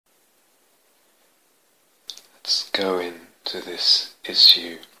let's go into this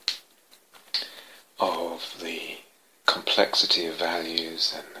issue of the complexity of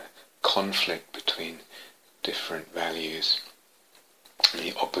values and the conflict between different values,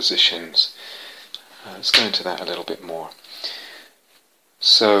 the oppositions. Let's go into that a little bit more.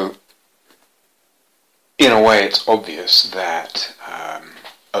 So, in a way, it's obvious that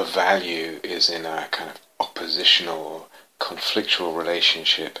a value is in a kind of oppositional, conflictual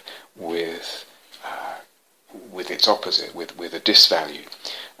relationship with its opposite, with a disvalue.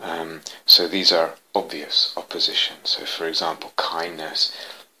 So these are obvious oppositions. So, for example, kindness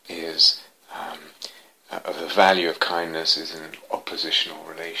is the value of kindness is in an oppositional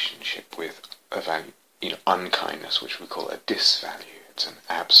relationship with a value, unkindness, which we call a disvalue. It's an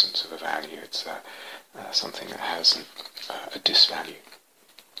absence of a value. It's something that has a disvalue.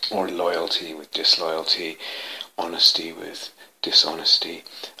 Or loyalty with disloyalty, honesty with dishonesty,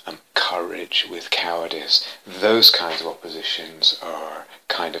 courage with cowardice. Those kinds of oppositions are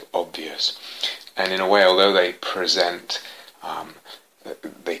kind of obvious. And in a way, although they present,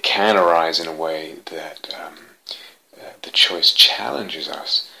 they can arise in a way that the choice challenges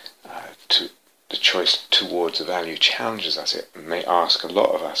us, the choice towards a value challenges us. It may ask a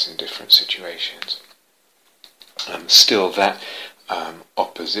lot of us in different situations. Still, that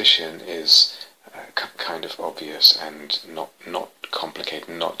opposition is kind of obvious and not complicated,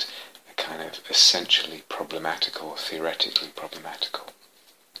 not kind of essentially problematical, theoretically problematical.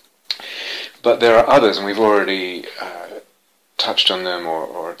 But there are others, and we've already touched on them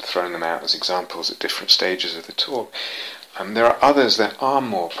or thrown them out as examples at different stages of the talk. There are others that are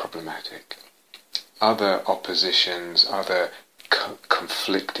more problematic. Other oppositions, other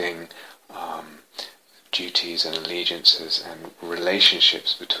conflicting duties and allegiances and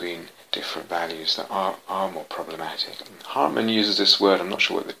relationships between different values that are more problematic. Hartmann uses this word, I'm not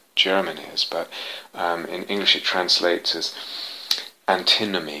sure what the German is, but in English it translates as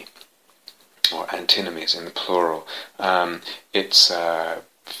antinomy, or antinomies in the plural. It's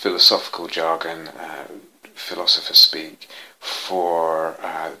philosophical jargon, philosophers speak, for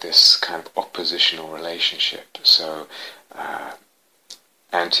this kind of oppositional relationship. So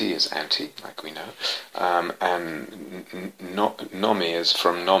anti is anti, like we know, and nomi is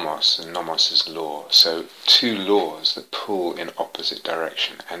from nomos, and nomos is law. So two laws that pull in opposite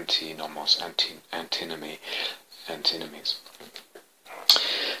direction: anti-nomos, antinomy, antinomies.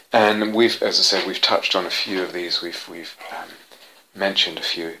 And we've, as I said, we've touched on a few of these. We've mentioned a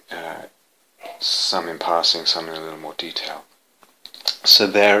few, some in passing, some in a little more detail. So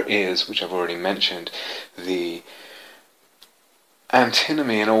there is, which I've already mentioned, the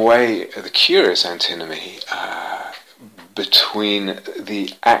antinomy, in a way, the curious antinomy between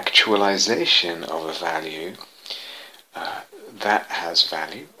the actualization of a value that has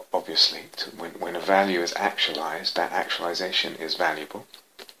value, obviously. When a value is actualized, that actualization is valuable.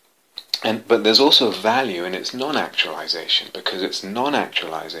 But there's also value in its non-actualization, because its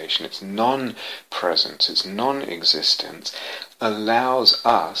non-actualization, its non-presence, its non-existence allows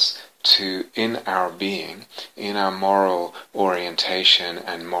us to, in our being, in our moral orientation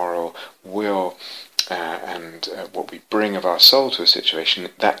and moral will, and what we bring of our soul to a situation,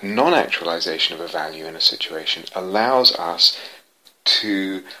 that non-actualization of a value in a situation allows us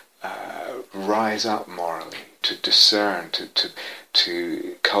to rise up morally, to discern,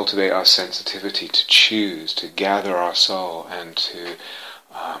 to cultivate our sensitivity, to choose, to gather our soul, and to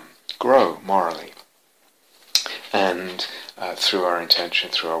grow morally, and through our intention,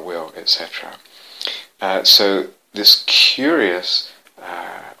 through our will, etc. So this curious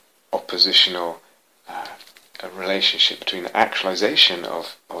oppositional relationship between the actualization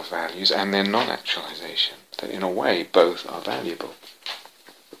of values and their non-actualization, that in a way both are valuable.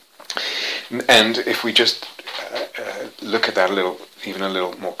 And if we just look at that even a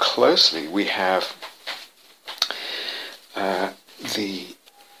little more closely, we have the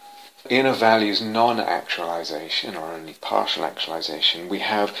inner value's non-actualization, or only partial actualization. We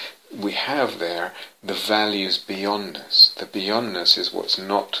have there the value's beyondness. The beyondness is what's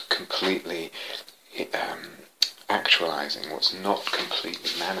not completely actualizing, what's not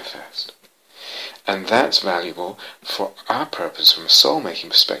completely manifest. And that's valuable for our purpose from a soul-making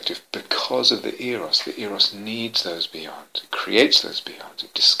perspective because of the eros. The eros needs those beyonds. It creates those beyonds.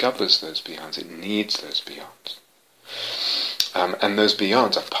 It discovers those beyonds. It needs those beyonds. And those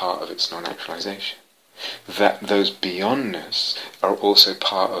beyonds are part of its non-actualization. That those beyondness are also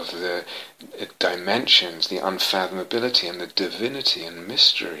part of the dimensions, the unfathomability and the divinity and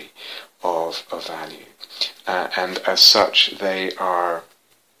mystery of value. And as such, they are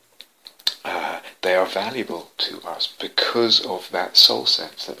valuable to us because of that soul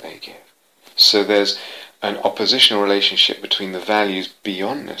sense that they give. So there's an oppositional relationship between the values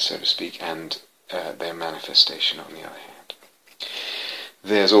beyondness, so to speak, and their manifestation on the other hand.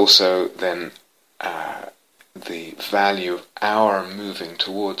 There's also then the value of our moving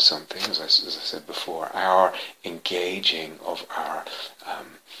towards something, as I said before, our engaging of our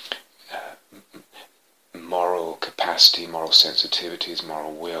moral capacity, moral sensitivities,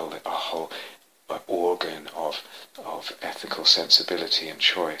 moral will, a whole organ of ethical sensibility and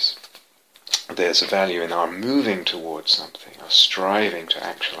choice. There's a value in our moving towards something, our striving to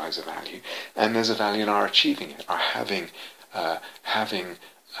actualize a value, and there's a value in our achieving it, our having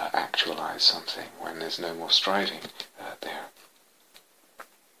actualized something when there's no more striving there.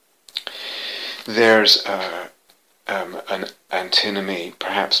 There's an antinomy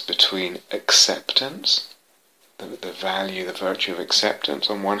perhaps between acceptance, the value, the virtue of acceptance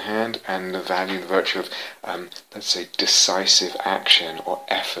on one hand, and the value, the virtue of, let's say, decisive action or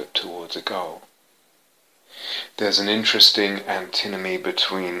effort towards a goal. There's an interesting antinomy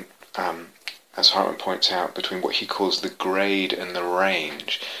between, as Hartmann points out, between what he calls the grade and the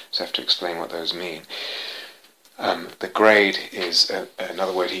range. So I have to explain what those mean. The grade is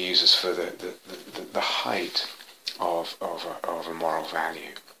another word he uses for the height of a moral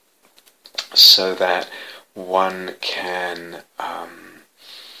value, so that one can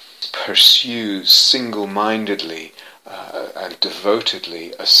pursue single-mindedly and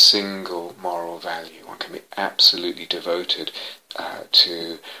devotedly a single moral value. One can be absolutely devoted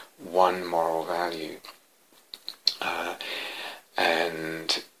to one moral value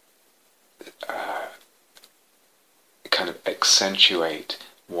and kind of accentuate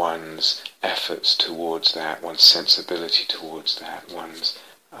one's efforts towards that, one's sensibility towards that, one's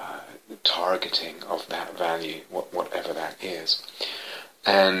targeting of that value, whatever that is.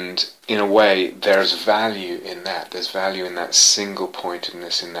 And in a way, there's value in that. There's value in that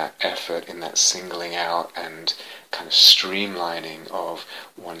single-pointedness, in that effort, in that singling out and kind of streamlining of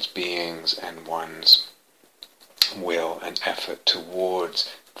one's beings and one's will and effort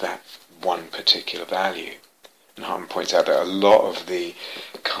towards that one particular value. And Hartmann points out that a lot of the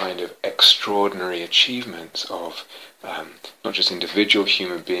kind of extraordinary achievements of not just individual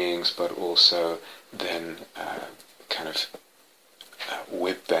human beings, but also then kind of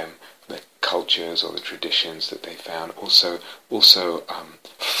with them the cultures or the traditions that they found also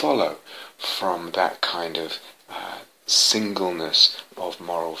follow from that kind of singleness of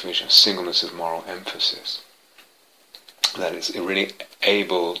moral vision, singleness of moral emphasis. That is really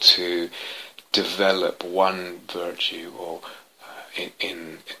able to develop one virtue or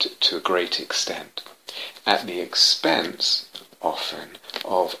to a great extent, at the expense often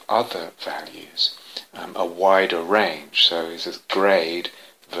of other values, a wider range. So it's a grade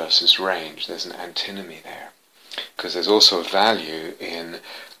versus range. There's an antinomy there, because there's also a value in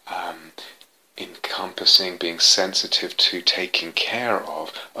encompassing, being sensitive to, taking care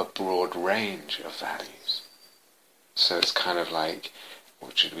of a broad range of values. So it's kind of like,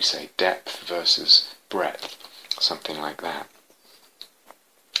 what should we say, depth versus breadth, something like that.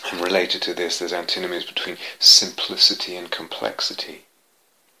 And related to this, there's antinomies between simplicity and complexity.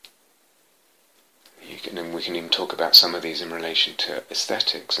 We can even talk about some of these in relation to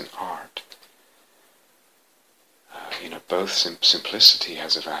aesthetics and art. Both simplicity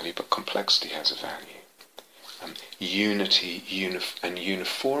has a value, but complexity has a value. Unity and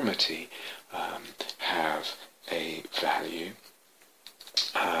uniformity have a value.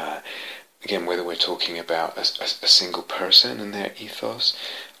 Again, whether we're talking about a single person and their ethos,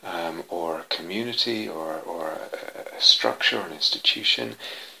 or a community, or a structure or an institution,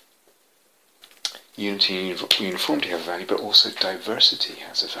 unity and uniformity have a value, but also diversity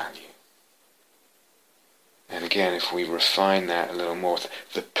has a value. And again, if we refine that a little more,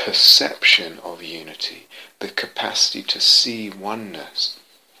 the perception of unity, the capacity to see oneness,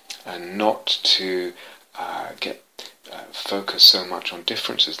 and not to get focus so much on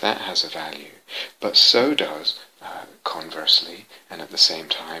differences, that has a value. But so does, conversely, and at the same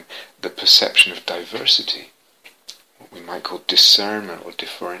time, the perception of diversity, what we might call discernment or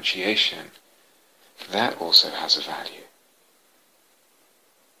differentiation. That also has a value.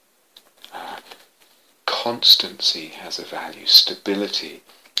 Constancy has a value. Stability.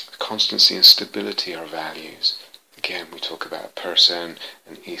 Constancy and stability are values. Again, we talk about a person,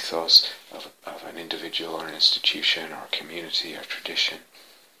 an ethos of an individual or an institution or a community or a tradition.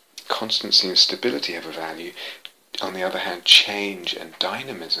 Constancy and stability have a value. On the other hand, change and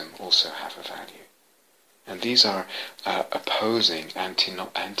dynamism also have a value. And these are opposing,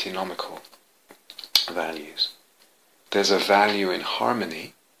 antinomical values. There's a value in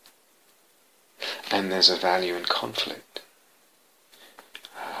harmony, and there's a value in conflict.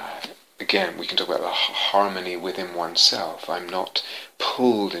 again, we can talk about the harmony within oneself. I'm not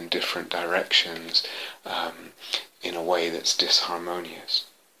pulled in different directions in a way that's disharmonious,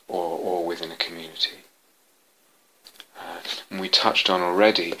 or within a community. And we touched on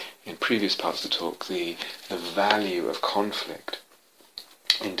already in previous parts of the talk the value of conflict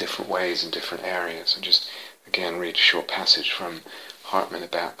in different ways in different areas. And just again read a short passage from Hartmann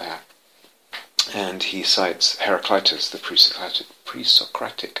about that. And he cites Heraclitus, the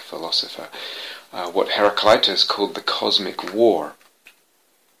pre-Socratic philosopher, what Heraclitus called the cosmic war,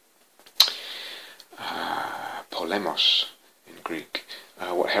 polemos in Greek,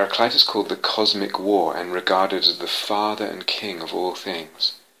 what Heraclitus called the cosmic war and regarded as the father and king of all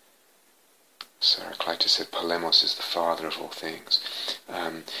things. So Heraclitus said polemos is the father of all things.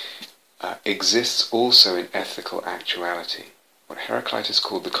 Exists also in ethical actuality. What Heraclitus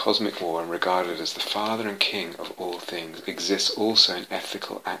called the cosmic war and regarded as the father and king of all things exists also in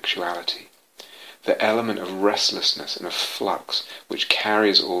ethical actuality. The element of restlessness and of flux which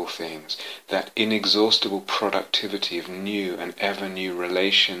carries all things, that inexhaustible productivity of new and ever new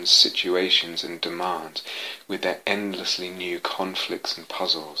relations, situations and demands, with their endlessly new conflicts and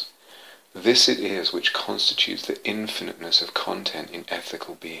puzzles. This it is which constitutes the infiniteness of content in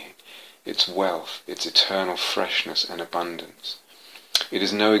ethical being, its wealth, its eternal freshness and abundance. It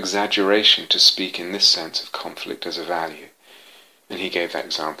is no exaggeration to speak in this sense of conflict as a value. And he gave that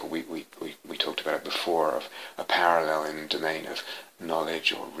example, we talked about it before, of a parallel in the domain of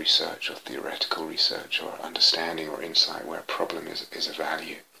knowledge or research or theoretical research or understanding or insight, where a problem is a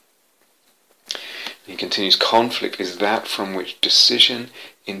value. He continues, conflict is that from which decision,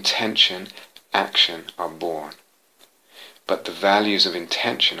 intention, action are born. But the values of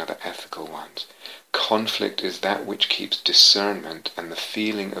intention are the ethical ones. Conflict is that which keeps discernment and the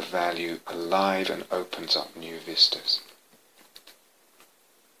feeling of value alive and opens up new vistas.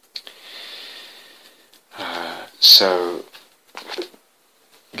 So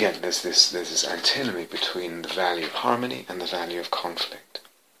again, there's this antinomy between the value of harmony and the value of conflict.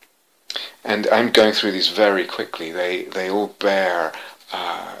 And I'm going through these very quickly. They all bear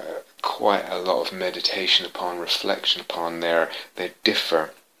quite a lot of meditation upon, reflection upon. They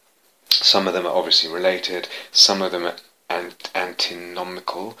differ. Some of them are obviously related. Some of them are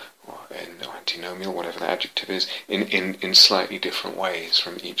antinomical or antinomial, whatever the adjective is, in slightly different ways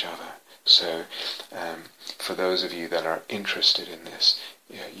from each other. So, for those of you that are interested in this,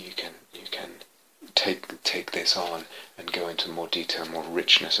 you can take this on and go into more detail, more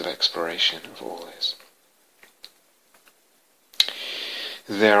richness of exploration of all this.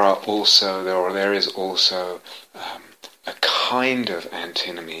 There is also a kind of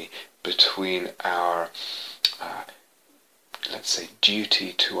antinomy between our, let's say,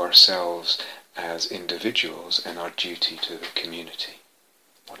 duty to ourselves as individuals and our duty to the community.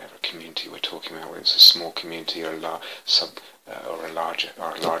 Whatever community we're talking about, whether it's a small community or a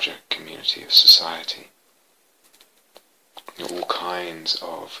larger community of society. All kinds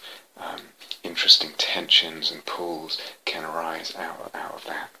of interesting tensions and pulls can arise out of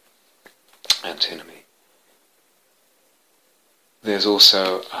that antinomy. There's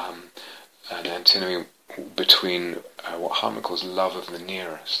also an antinomy between what Hartmann calls love of the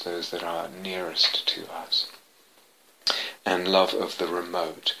nearest, those that are nearest to us, and love of the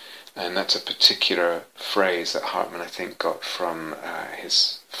remote. And that's a particular phrase that Hartmann, I think, got from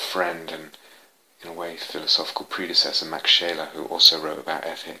his friend and, in a way, philosophical predecessor, Max Scheler, who also wrote about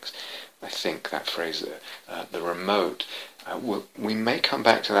ethics. I think that phrase, the remote, we may come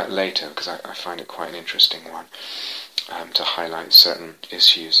back to that later, because I find it quite an interesting one, to highlight certain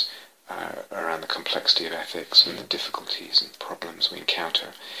issues around the complexity of ethics and the difficulties and problems we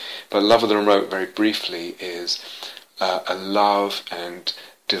encounter. But love of the remote, very briefly, is a love and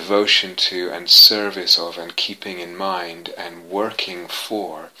devotion to and service of and keeping in mind and working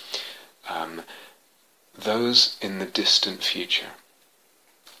for those in the distant future,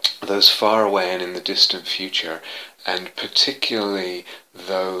 those far away and in the distant future, and particularly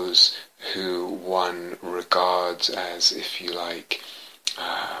those who one regards as, if you like,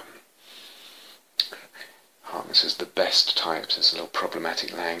 Hartmann says the best types, it's a little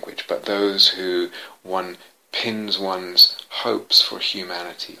problematic language, but those who one pins one's hopes for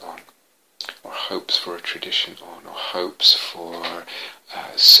humanity on, or hopes for a tradition on, or hopes for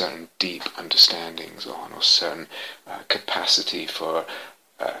certain deep understandings on, or certain capacity for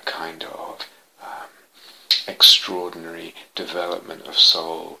a kind of extraordinary development of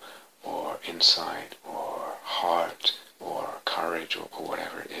soul, or insight, or heart, or courage, or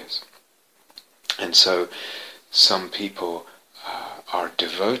whatever it is. And so some people are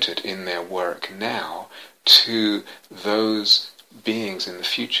devoted in their work now to those beings in the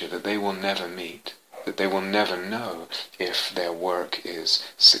future that they will never meet, that they will never know if their work is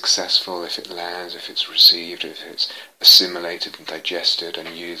successful, if it lands, if it's received, if it's assimilated and digested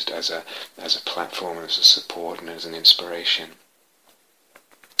and used as a platform, as a support and as an inspiration.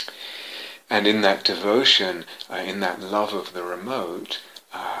 And in that devotion, in that love of the remote,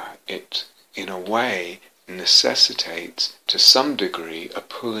 it in a way necessitates to some degree a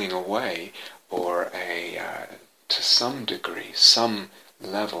pulling away, or to some degree some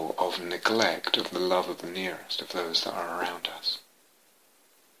level of neglect of the love of the nearest, of those that are around us.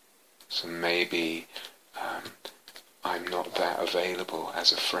 So maybe I'm not that available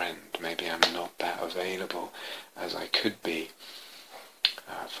as a friend, maybe I'm not that available as I could be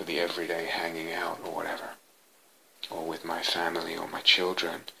for the everyday hanging out or whatever, or with my family or my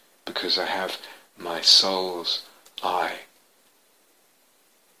children, because I have my soul's eye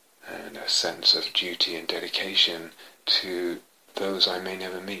and a sense of duty and dedication to those I may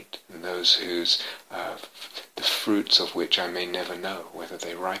never meet, and those whose the fruits of which I may never know whether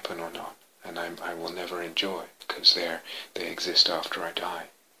they ripen or not, and I will never enjoy, because they exist after I die.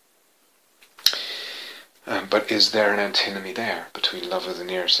 But is there an antinomy there between love of the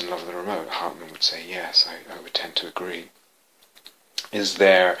nearest and love of the remote? Hartmann would say yes, I would tend to agree. Is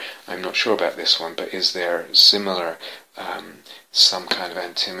there, I'm not sure about this one, but is there similar, some kind of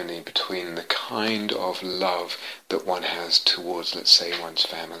antinomy between the kind of love that one has towards, let's say, one's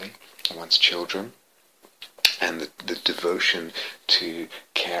family, one's children, and the devotion to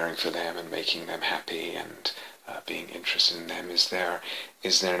caring for them and making them happy and being interested in them? Is there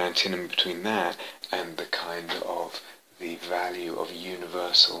an antinomy between that and the kind of the value of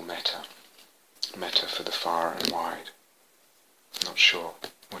universal metta for the far and wide? Not sure.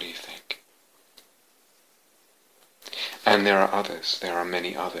 What do you think? And there are others. There are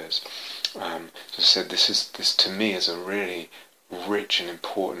many others. As I said, this to me is a really rich and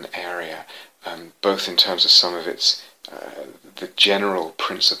important area, both in terms of some of its the general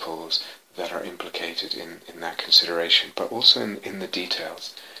principles that are implicated in that consideration, but also in the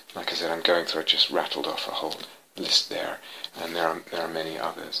details. Like I said, I'm going through. I just rattled off a whole list there, and there are many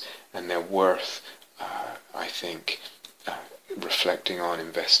others, and they're worth, I think, reflecting on,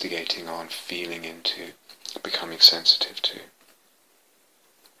 investigating on, feeling into, becoming sensitive to.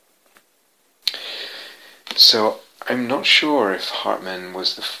 So I'm not sure if Hartmann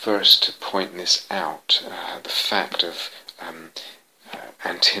was the first to point this out, the fact of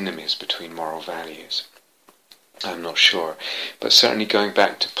antinomies between moral values. I'm not sure. But certainly going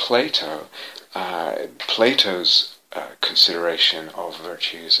back to Plato, Plato's consideration of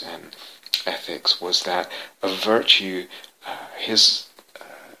virtues and ethics was that a virtue, his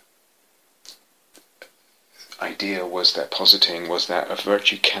idea was that, positing was that a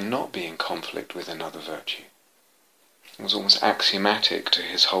virtue cannot be in conflict with another virtue. It was almost axiomatic to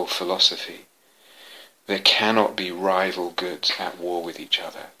his whole philosophy. There cannot be rival goods at war with each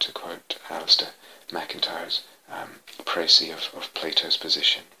other, to quote Alistair MacIntyre's précis of Plato's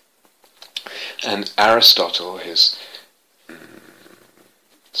position. And Aristotle, his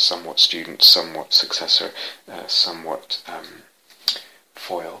somewhat student, somewhat successor, somewhat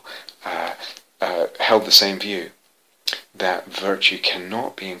foil, held the same view, that virtue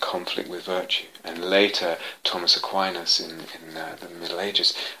cannot be in conflict with virtue. And later, Thomas Aquinas in the Middle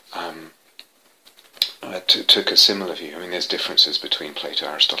Ages took a similar view. I mean, there's differences between Plato,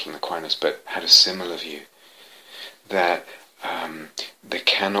 Aristotle and Aquinas, but had a similar view that there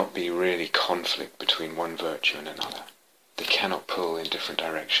cannot be really conflict between one virtue and another. They cannot pull in different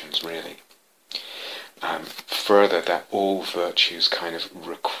directions, really. Further, that all virtues kind of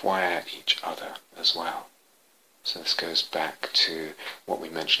require each other as well. So this goes back to what we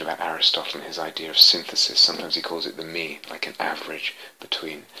mentioned about Aristotle and his idea of synthesis. Sometimes he calls it the mean, like an average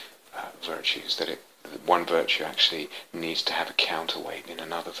between virtues, that one virtue actually needs to have a counterweight in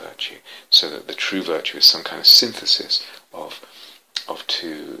another virtue, so that the true virtue is some kind of synthesis of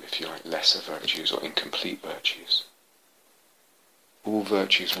two, if you like, lesser virtues or incomplete virtues. All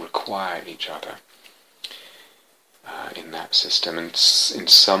virtues require each other in that system, and in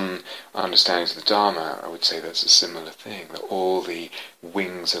some understandings of the Dharma, I would say that's a similar thing, that all the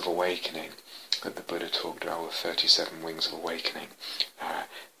wings of awakening that the Buddha talked about, all the 37 wings of awakening,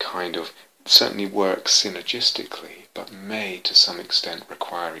 kind of certainly work synergistically, but may to some extent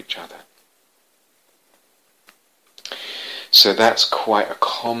require each other. So that's quite a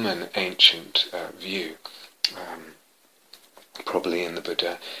common ancient view, probably in the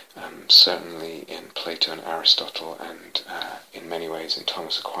Buddha, certainly in Plato and Aristotle, and in many ways in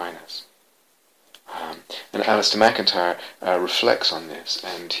Thomas Aquinas. And Alistair MacIntyre reflects on this,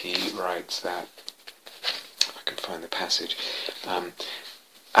 and he writes that, if I can find the passage.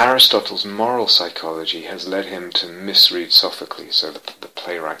 Aristotle's moral psychology has led him to misread Sophocles, so the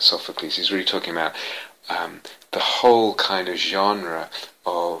playwright Sophocles. He's really talking about the whole kind of genre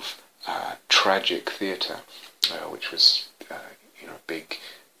of tragic theatre, which was a big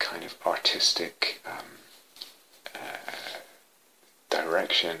kind of artistic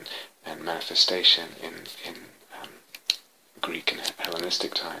direction and manifestation in Greek and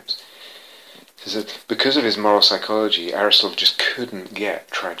Hellenistic times. So because of his moral psychology, Aristotle just couldn't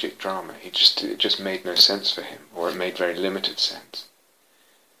get tragic drama. It just made no sense for him, or it made very limited sense.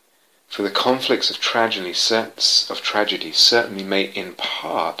 For the conflicts of tragedy certainly may in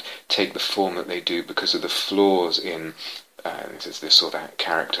part take the form that they do because of the flaws in this or that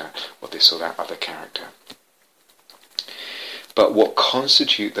character, or this or that other character. But what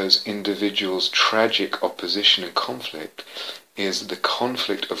constitute those individuals' tragic opposition and conflict is the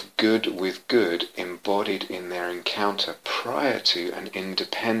conflict of good with good embodied in their encounter prior to and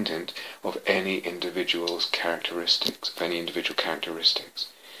independent of any individual characteristics.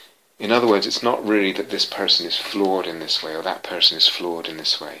 In other words, it's not really that this person is flawed in this way or that person is flawed in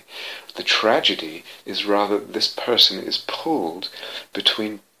this way. The tragedy is rather that this person is pulled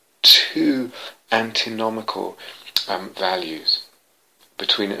between two antinomical values,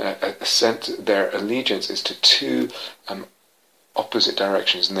 between a sense their allegiance is to two opposite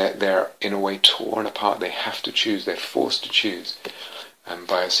directions, and they're in a way torn apart. They have to choose, they're forced to choose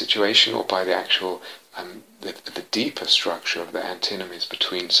by a situation or by the actual the deeper structure of the antinomies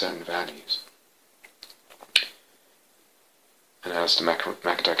between certain values. And Alistair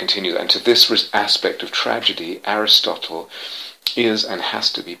MacIntyre continues, and to this aspect of tragedy, Aristotle is and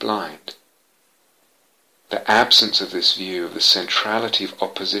has to be blind. The absence of this view of the centrality of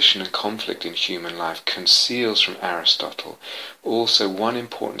opposition and conflict in human life conceals from Aristotle also one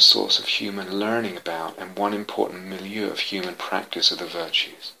important source of human learning about and one important milieu of human practice of the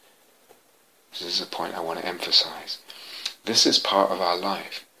virtues. This is a point I want to emphasize. This is part of our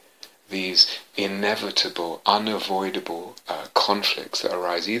life. These inevitable, unavoidable conflicts that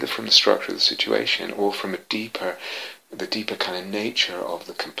arise either from the structure of the situation or from the deeper kind of nature of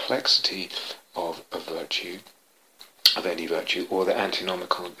the complexity of a virtue, of any virtue, or the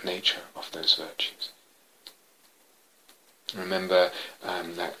antinomical nature of those virtues. Remember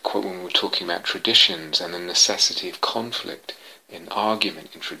that quote when we were talking about traditions and the necessity of conflict in argument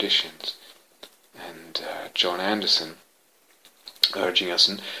in traditions, and John Anderson urging us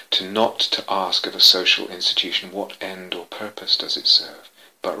not to ask of a social institution what end or purpose does it serve,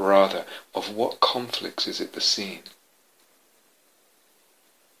 but rather of what conflicts is it the scene.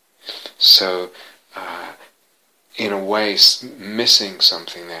 So, in a way, missing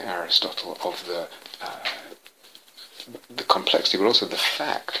something there, Aristotle, of the complexity, but also the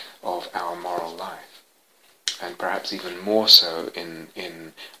fact of our moral life, and perhaps even more so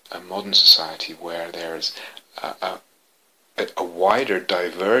in a modern society where there is a wider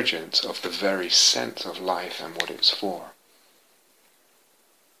divergence of the very sense of life and what it's for.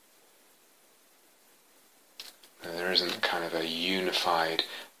 Now, there isn't kind of a unified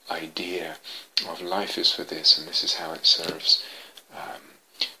idea of life is for this and this is how it serves,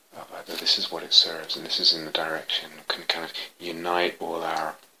 this is what it serves and this is in the direction, can kind of unite all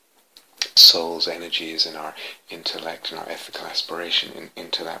our soul's energies and our intellect and our ethical aspiration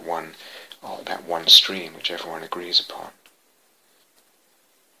into that one stream which everyone agrees upon.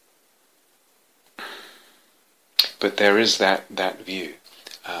 But there is that view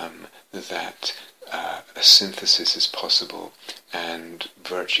that a synthesis is possible and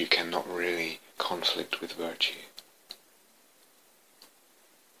virtue cannot really conflict with virtue.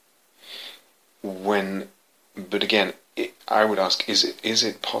 But again, I would ask, is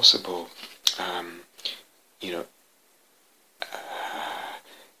it possible,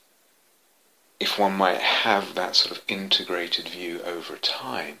 if one might have that sort of integrated view over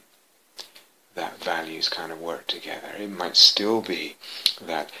time, that values kind of work together. It might still be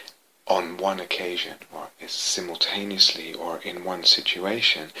that on one occasion, or simultaneously, or in one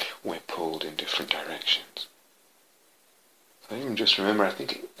situation, we're pulled in different directions. I even just remember, I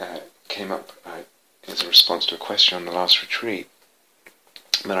think it came up as a response to a question on the last retreat,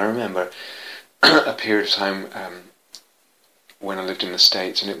 but I remember a period of time when I lived in the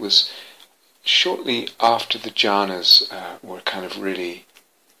States, and it was shortly after the jhanas were kind of really,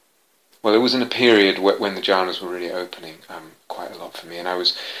 well, it was in a period when the jhanas were really opening quite a lot for me, and I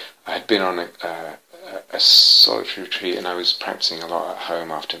had been on a solitary retreat, and I was practicing a lot at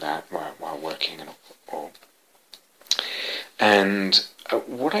home after that while working and all. And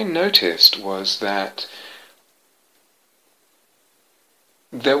what I noticed was that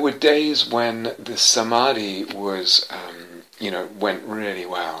there were days when the samadhi was, went really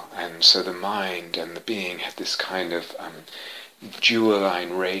well, and so the mind and the being had this kind of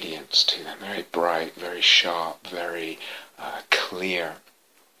jewel-line radiance to them, very bright, very sharp, very clear.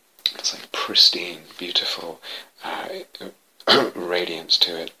 It's like pristine, beautiful radiance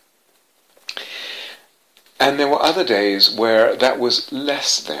to it. And there were other days where that was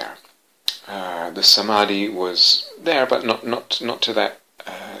less there. The samadhi was there, but not to that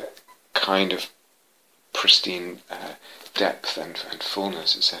kind of pristine depth and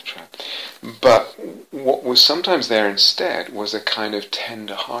fullness, etc. But what was sometimes there instead was a kind of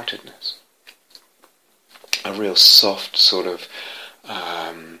tender-heartedness, a real soft sort of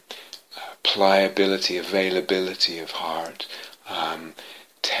pliability, availability of heart,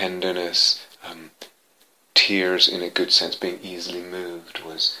 tenderness, tears in a good sense, being easily moved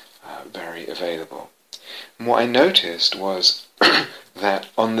was very available. And what I noticed was that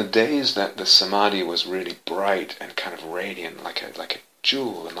on the days that the samadhi was really bright and kind of radiant, like a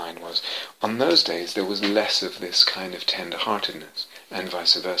jewel the mind was, on those days there was less of this kind of tender-heartedness, and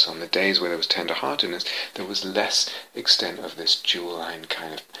vice versa. On the days where there was tender-heartedness, there was less extent of this jewel-line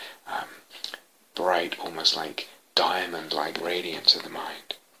kind of bright, almost like diamond-like radiance of the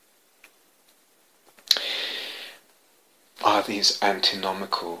mind. Are these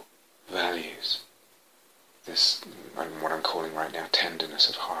antinomical values, this, what I'm calling right now, tenderness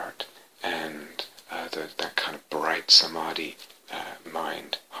of heart, and that kind of bright samadhi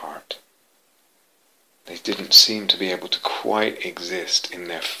mind, heart? They didn't seem to be able to quite exist in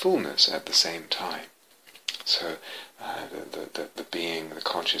their fullness at the same time. So the being, the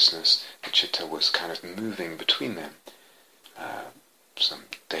consciousness, the citta was kind of moving between them. Some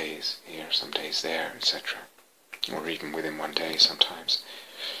days here, some days there, etc. Or even within one day sometimes.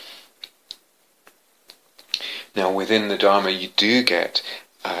 Now within the Dharma you do get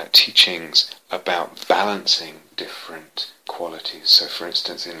teachings about balancing different qualities. So for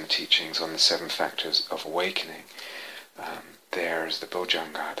instance in the teachings on the 7 factors of awakening, there's the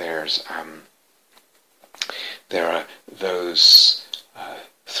bojjhanga, there are those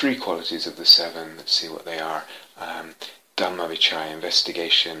 3 qualities of the 7, let's see what they are. Dhamma vichaya,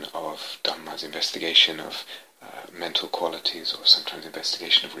 investigation of dhammas, investigation of mental qualities, or sometimes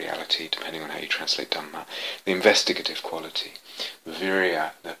investigation of reality, depending on how you translate Dhamma. The investigative quality,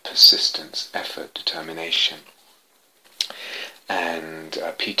 virya, the persistence, effort, determination, and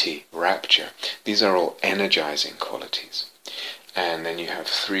piti, rapture. These are all energizing qualities. And then you have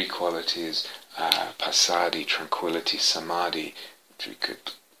 3 qualities, passaddhi, tranquility, samadhi, which we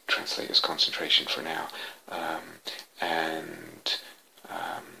could translate as concentration for now, and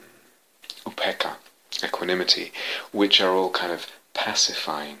upekkha, equanimity, which are all kind of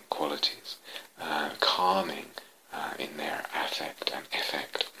pacifying qualities, calming in their affect and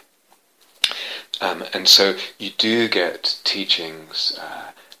effect. And so you do get teachings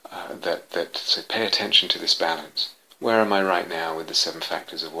that say, pay attention to this balance. Where am I right now with the 7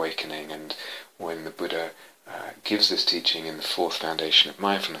 factors of awakening? And when the Buddha gives this teaching in the 4th foundation of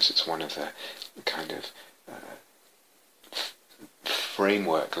mindfulness, it's one of the kind of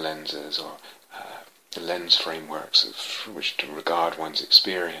framework lenses, or the lens frameworks through which to regard one's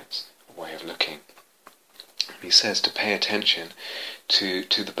experience, a way of looking. He says to pay attention to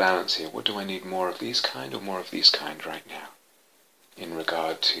the balance here. What do I need, more of these kind or more of these kind right now? In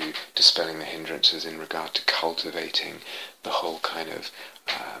regard to dispelling the hindrances, in regard to cultivating the whole kind of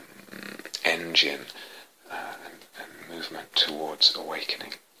engine and movement towards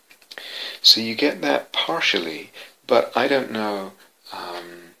awakening. So you get that partially, but I don't know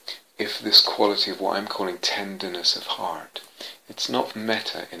if this quality of what I'm calling tenderness of heart, it's not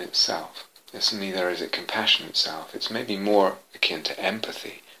metta in itself. It's neither is it compassion itself. It's maybe more akin to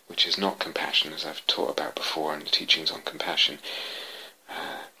empathy, which is not compassion, as I've taught about before in the teachings on compassion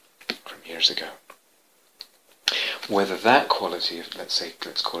from years ago. Whether that quality of, let's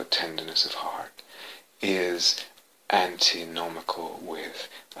call it tenderness of heart, is antinomical with,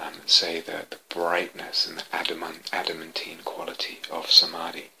 say, the brightness and the adamantine quality of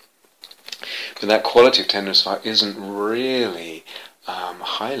samadhi. But that quality of tenderness of heart isn't really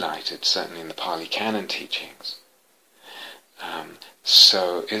highlighted, certainly in the Pali Canon teachings.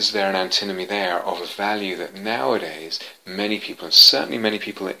 So is there an antinomy there of a value that nowadays many people, and certainly many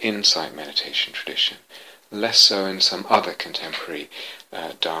people in insight meditation tradition, less so in some other contemporary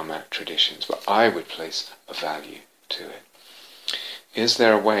Dharma traditions, but I would place a value to it. Is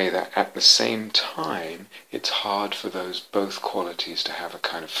there a way that at the same time it's hard for those both qualities to have a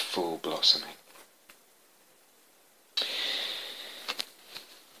kind of full blossoming?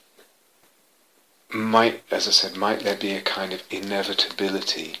 as I said, might there be a kind of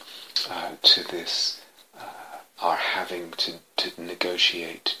inevitability to this, our having to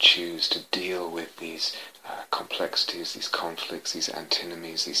negotiate, to choose, to deal with these complexities, these conflicts, these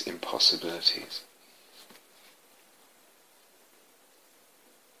antinomies, these impossibilities.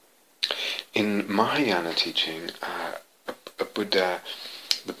 In Mahayana teaching, the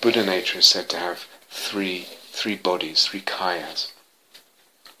Buddha nature is said to have three bodies, three kayas.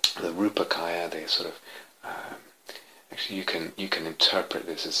 The rupa kaya, they sort of actually you can interpret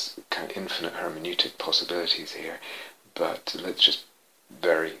this as kind of infinite hermeneutic possibilities here, but let's just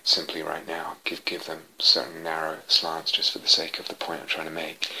very simply right now give them certain narrow slants just for the sake of the point I'm trying to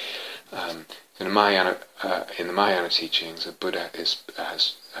make. In the Mahayana teachings, the Buddha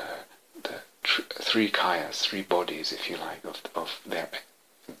has the three kayas, three bodies, if you like, of their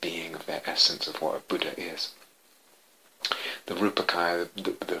being, of their essence, of what a Buddha is. The Rupakaya,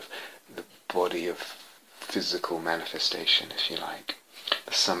 the body of physical manifestation, if you like.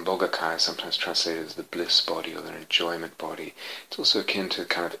 The Sambhogakaya is sometimes translated as the bliss body or the enjoyment body. It's also akin to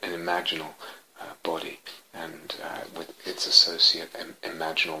kind of an imaginal body, and with its associate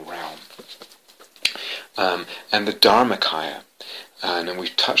imaginal realm. And the Dharmakaya, and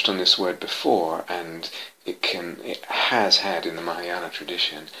we've touched on this word before, and it has had in the Mahayana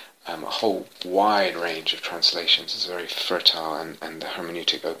tradition a whole wide range of translations. It's very fertile, and the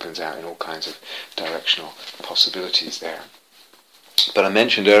hermeneutic opens out in all kinds of directional possibilities there. But I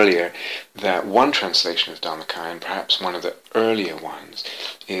mentioned earlier that one translation of Dharmakaya, and perhaps one of the earlier ones,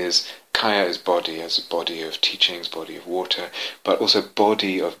 is Kaya as body, as a body of teachings, body of water, but also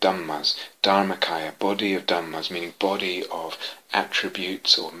body of Dhammas. Dharmakaya, body of Dhammas, meaning body of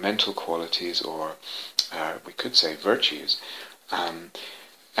attributes or mental qualities, or we could say virtues.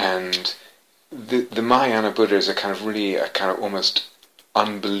 And the Mahayana Buddha is a kind of almost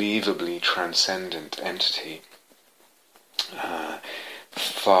unbelievably transcendent entity,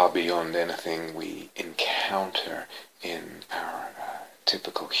 far beyond anything we encounter in our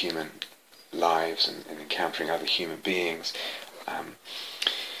typical human lives and encountering other human beings.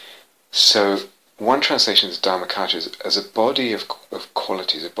 So one translation is Dharmakaya as a body of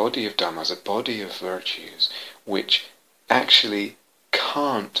qualities, a body of Dhammas, a body of virtues, which actually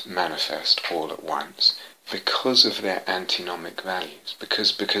can't manifest all at once because of their antinomic values,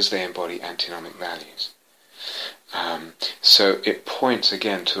 because they embody antinomic values. So it points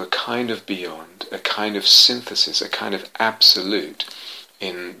again to a kind of beyond, a kind of synthesis, a kind of absolute,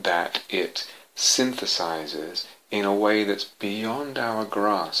 in that it synthesizes in a way that's beyond our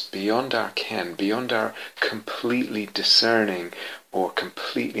grasp, beyond our ken, beyond our completely discerning or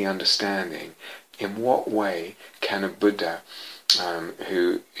completely understanding. In what way can a Buddha,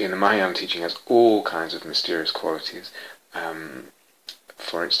 who in the Mahayana teaching has all kinds of mysterious qualities,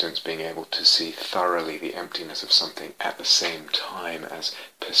 for instance, being able to see thoroughly the emptiness of something at the same time as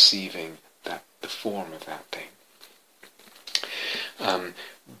perceiving the form of that thing.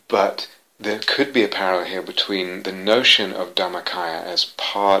 But there could be a parallel here between the notion of Dhammakaya as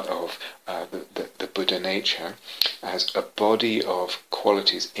part of the Buddha nature, as a body of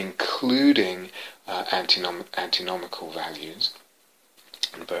qualities including antinomical values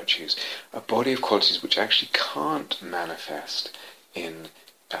and virtues, a body of qualities which actually can't manifest in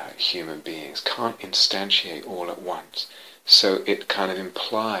human beings, can't instantiate all at once. So it kind of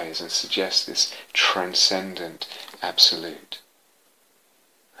implies and suggests this transcendent absolute.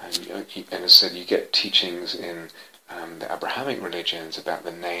 And as I said, you get teachings in the Abrahamic religions about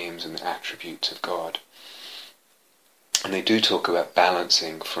the names and the attributes of God. And they do talk about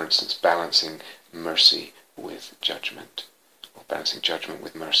balancing, for instance, balancing mercy with judgment, or balancing judgment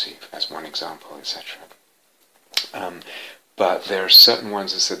with mercy as one example, etc. But there are certain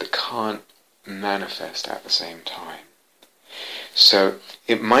ones, as I said, that can't manifest at the same time. So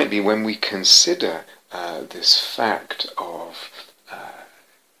it might be when we consider this fact of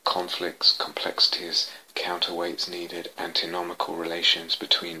conflicts, complexities, counterweights needed, antinomical relations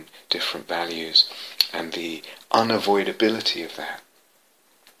between different values, and the unavoidability of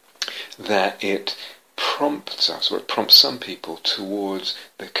that it prompts us, or it prompts some people towards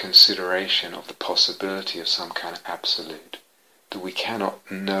the consideration of the possibility of some kind of absolute that we cannot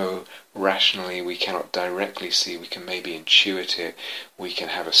know rationally, we cannot directly see, we can maybe intuit it, we can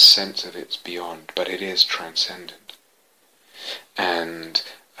have a sense of its beyond, but it is transcendent. And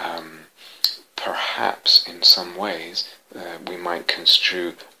perhaps in some ways we might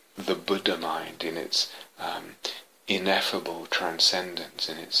construe the Buddha mind in its ineffable transcendence,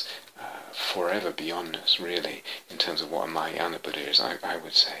 in its forever beyondness, really, in terms of what a Mahayana Buddha is, I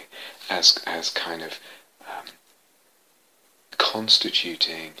would say, as kind of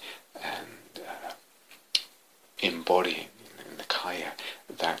constituting and embodying in the kaya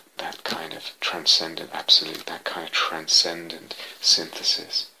that kind of transcendent absolute, that kind of transcendent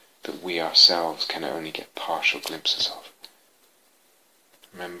synthesis that we ourselves can only get partial glimpses of.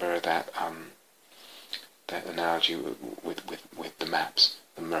 Remember that that analogy with the maps,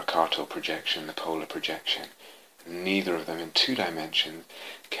 the Mercator projection, the polar projection. Neither of them in 2 dimensions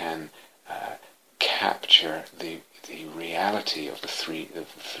can capture the reality of the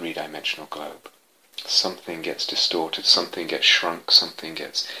three-dimensional globe. Something gets distorted, something gets shrunk, something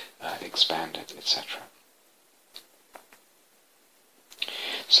gets expanded, etc.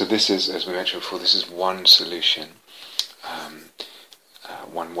 So this is, as we mentioned before, this is one solution,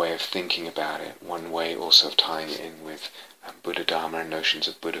 one way of thinking about it, one way also of tying it in with Buddha Dharma and notions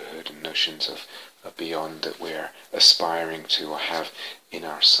of Buddhahood and notions of a beyond that we're aspiring to or have in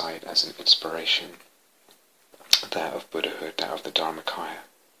our sight as an inspiration, that of Buddhahood, that of the Dharmakaya.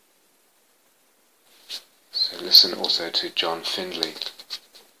 So listen also to John Findlay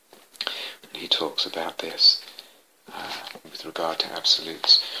when he talks about this with regard to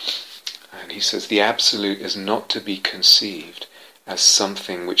absolutes. And he says, the absolute is not to be conceived as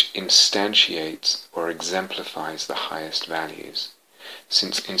something which instantiates or exemplifies the highest values,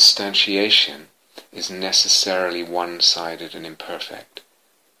 since instantiation is necessarily one-sided and imperfect,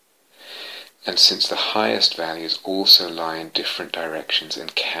 and since the highest values also lie in different directions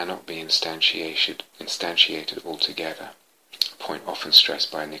and cannot be instantiated altogether, a point often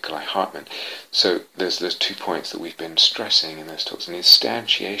stressed by Nicolai Hartmann. So there's 2 points that we've been stressing in those talks. And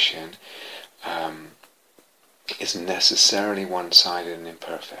instantiation is necessarily one-sided and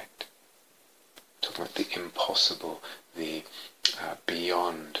imperfect. Talking about the impossible, the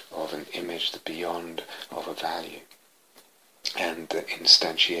beyond of an image, the beyond of a value, and the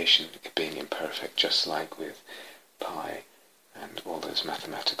instantiation being imperfect, just like with pi and all those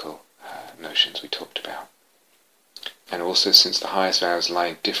mathematical notions we talked about. And also, since the highest values lie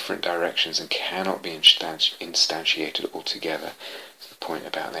in different directions and cannot be instantiated altogether, the point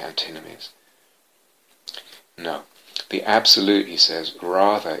about the antinomies. No. The absolute, he says,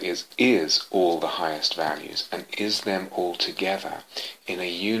 rather is all the highest values, and is them all together in a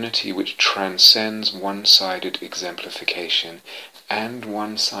unity which transcends one-sided exemplification and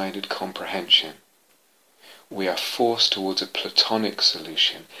one-sided comprehension. We are forced towards a Platonic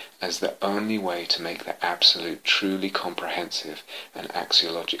solution as the only way to make the absolute truly comprehensive and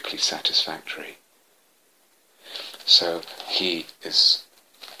axiologically satisfactory. So he is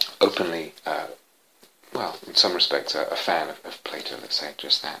openly in some respects, a fan of Plato, let's say,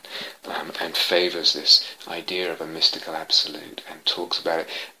 just that, and favours this idea of a mystical absolute, and talks about it,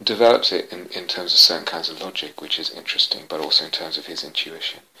 develops it in terms of certain kinds of logic, which is interesting, but also in terms of his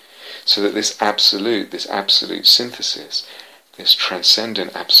intuition. So that this absolute synthesis, this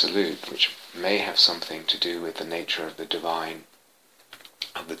transcendent absolute, which may have something to do with the nature of the divine,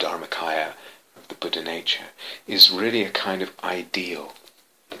 of the Dharmakaya, of the Buddha nature, is really a kind of ideal.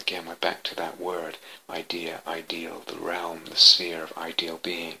 Again, we're back to that word, idea, ideal, the realm, the sphere of ideal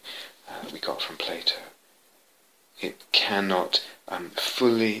being that we got from Plato. It cannot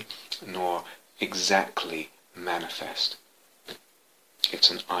fully nor exactly manifest.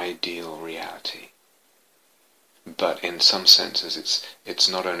 It's an ideal reality. But in some senses, it's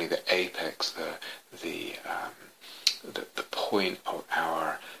not only the apex, the point of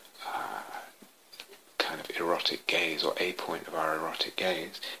our kind of erotic gaze, or a point of our erotic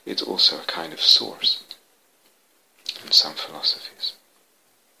gaze, it's also a kind of source in some philosophies.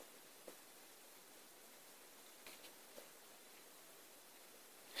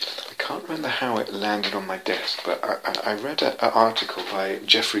 I can't remember how it landed on my desk, but I read an article by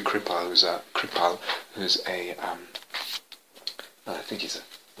Jeffrey Kripal, who's a I think he's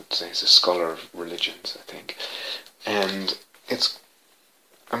a scholar of religions, I think, and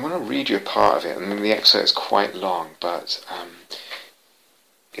I'm going to read you a part of it. I mean, the excerpt is quite long, but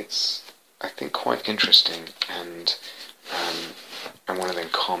it's, I think, quite interesting, and I want to then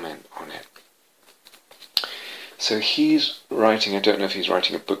comment on it. So he's writing, I don't know if he's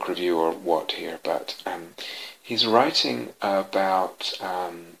writing a book review or what here, but he's writing about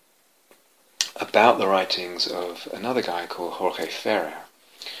the writings of another guy called Jorge Ferrer,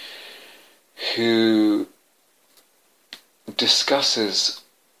 who discusses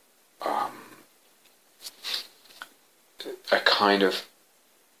a kind of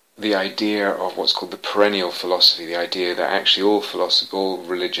the idea of what's called the perennial philosophy, the idea that actually all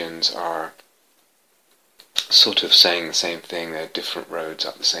religions are sort of saying the same thing, they're different roads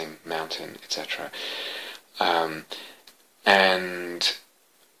up the same mountain, etc. And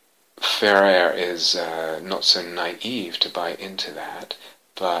Ferrer is not so naive to buy into that,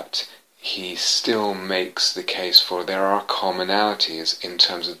 but he still makes the case for there are commonalities in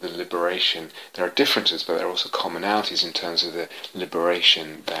terms of the liberation. There are differences, but there are also commonalities in terms of the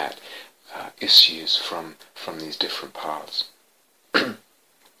liberation that issues from these different paths.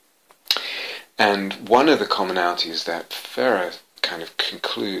 And one of the commonalities that Ferrer kind of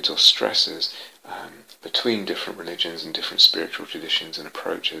concludes or stresses between different religions and different spiritual traditions and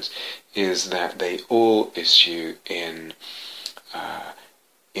approaches is that they all issue in a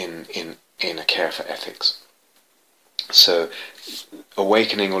care for ethics. So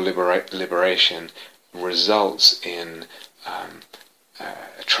awakening or liberation results in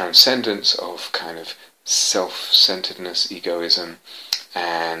a transcendence of kind of self-centeredness, egoism,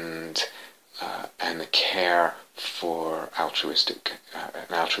 and a care for an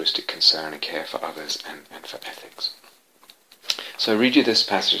altruistic concern and care for others and for ethics. So I read you this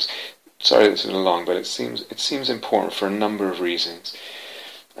passage. Sorry it's a little long, but it seems important for a number of reasons.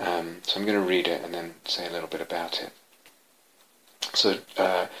 So I'm going to read it and then say a little bit about it. So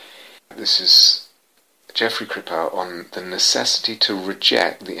this is Jeffrey Kripal on the necessity to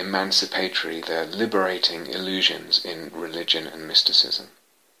reject the emancipatory, the liberating illusions in religion and mysticism.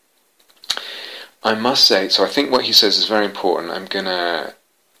 I must say, so I think what he says is very important. I'm going to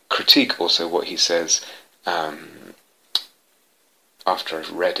critique also what he says after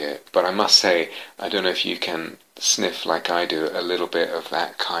I've read it, but I must say, I don't know if you can sniff like I do a little bit of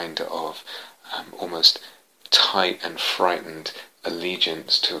that kind of almost tight and frightened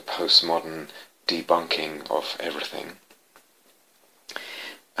allegiance to a postmodern debunking of everything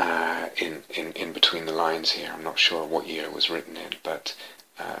in between the lines here. I'm not sure what year it was written in, but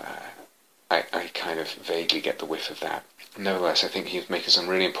I kind of vaguely get the whiff of that. Nevertheless, I think he's making some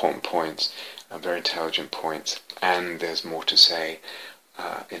really important points, very intelligent points, and there's more to say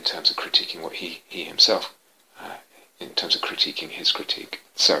in terms of critiquing what he himself, in terms of critiquing his critique.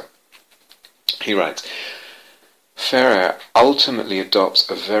 So, he writes, Ferrer ultimately adopts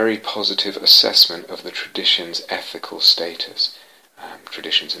a very positive assessment of the tradition's ethical status,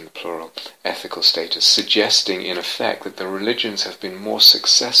 traditions in the plural, ethical status, suggesting in effect that the religions have been more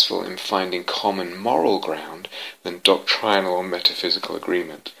successful in finding common moral ground than doctrinal or metaphysical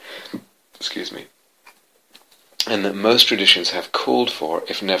agreement. Excuse me. And that most traditions have called for,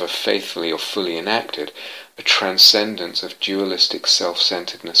 if never faithfully or fully enacted, a transcendence of dualistic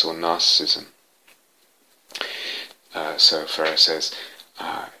self-centeredness or narcissism. So Ferrer says,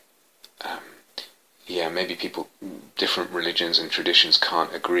 maybe different religions and traditions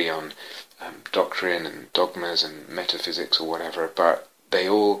can't agree on doctrine and dogmas and metaphysics or whatever, but they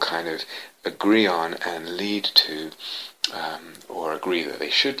all kind of agree on and lead to, or agree that they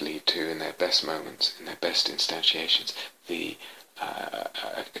should lead to in their best moments, in their best instantiations, the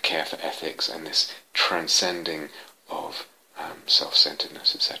care for ethics and this transcending of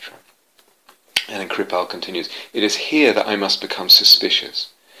self-centeredness, etc. And then Kripal continues, it is here that I must become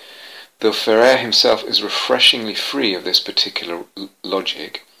suspicious. Though Ferrer himself is refreshingly free of this particular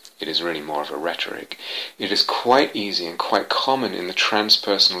logic, it is really more of a rhetoric, it is quite easy and quite common in the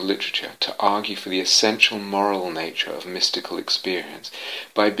transpersonal literature to argue for the essential moral nature of mystical experience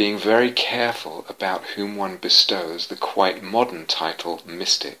by being very careful about whom one bestows the quite modern title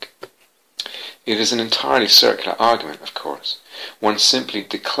mystic. It is an entirely circular argument, of course. One simply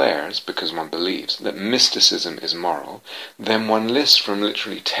declares, because one believes, that mysticism is moral, then one lists from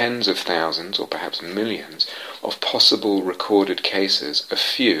literally tens of thousands, or perhaps millions, of possible recorded cases, a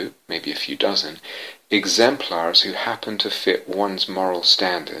few, maybe a few dozen, exemplars who happen to fit one's moral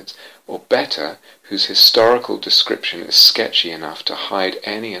standards, or better, whose historical description is sketchy enough to hide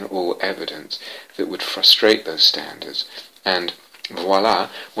any and all evidence that would frustrate those standards, and voila,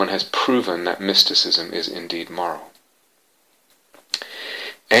 one has proven that mysticism is indeed moral.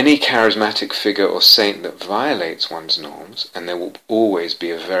 Any charismatic figure or saint that violates one's norms, and there will always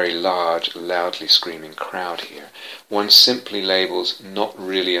be a very large, loudly screaming crowd here, one simply labels not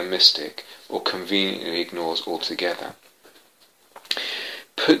really a mystic, or conveniently ignores altogether.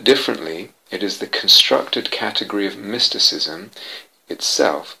 Put differently, it is the constructed category of mysticism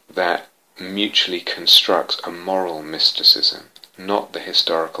itself that mutually constructs a moral mysticism, not the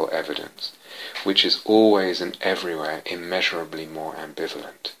historical evidence, which is always and everywhere immeasurably more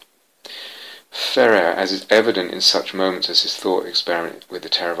ambivalent. Ferrer, as is evident in such moments as his thought experiment with the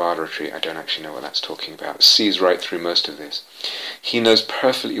Theravada retreat, I don't actually know what that's talking about, sees right through most of this. He knows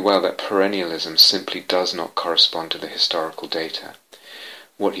perfectly well that perennialism simply does not correspond to the historical data.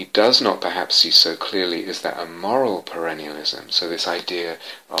 What he does not perhaps see so clearly is that a moral perennialism, so this idea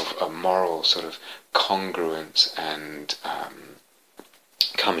of a moral sort of congruence and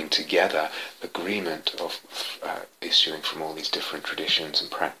coming together agreement of issuing from all these different traditions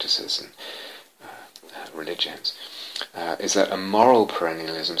and practices and religions, is that a moral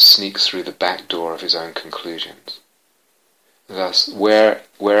perennialism sneaks through the back door of his own conclusions. Thus,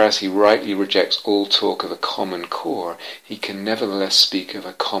 whereas he rightly rejects all talk of a common core, he can nevertheless speak of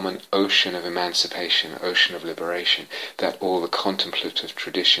a common ocean of emancipation, ocean of liberation, that all the contemplative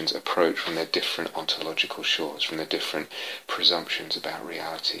traditions approach from their different ontological shores, from their different presumptions about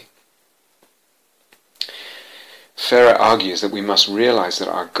reality. Ferrer argues that we must realize that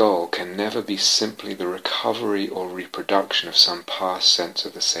our goal can never be simply the recovery or reproduction of some past sense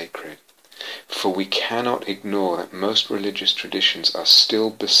of the sacred. For we cannot ignore that most religious traditions are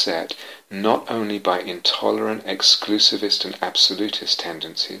still beset not only by intolerant, exclusivist and absolutist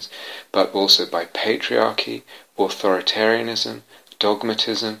tendencies, but also by patriarchy, authoritarianism,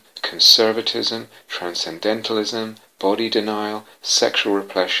 dogmatism, conservatism, transcendentalism, body denial, sexual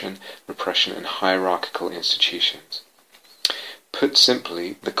repression and hierarchical institutions. Put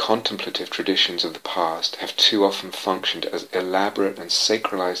simply, the contemplative traditions of the past have too often functioned as elaborate and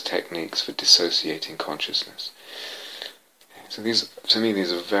sacralized techniques for dissociating consciousness. So these, to me,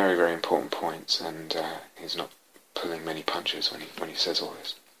 these are very, very important points, and he's not pulling many punches when he says all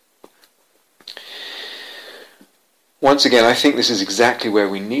this. Once again, I think this is exactly where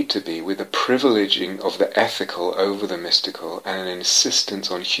we need to be, with a privileging of the ethical over the mystical and an insistence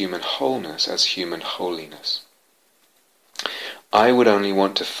on human wholeness as human holiness. I would only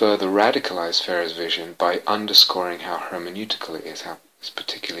want to further radicalize Ferrer's vision by underscoring how hermeneutical it is, how it's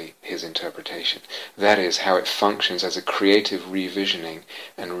particularly his interpretation. That is, how it functions as a creative revisioning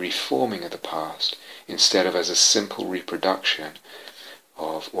and reforming of the past, instead of as a simple reproduction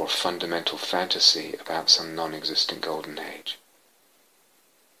of or fundamental fantasy about some non-existent golden age.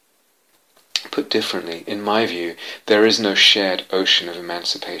 Put differently, in my view, there is no shared ocean of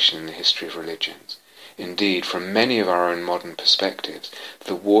emancipation in the history of religions. Indeed, from many of our own modern perspectives,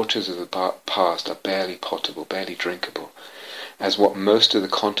 the waters of the past are barely potable, barely drinkable, as what most of the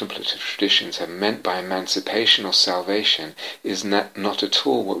contemplative traditions have meant by emancipation or salvation is not at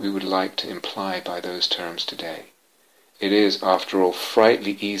all what we would like to imply by those terms today. It is, after all,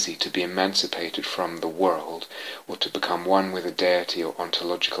 frightfully easy to be emancipated from the world, or to become one with a deity or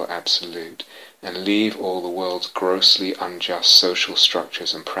ontological absolute, and leave all the world's grossly unjust social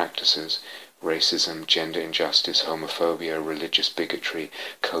structures and practices, racism, gender injustice, homophobia, religious bigotry,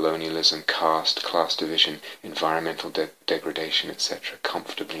 colonialism, caste, class division, environmental degradation, etc.,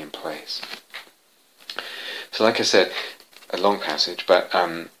 comfortably in place. So like I said, a long passage, but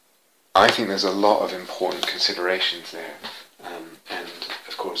I think there's a lot of important considerations there, and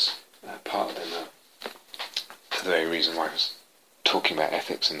of course part of them are the very reason why I was talking about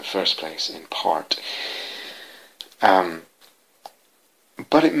ethics in the first place, in part.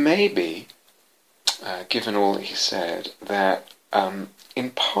 But it may be, given all that he said, that in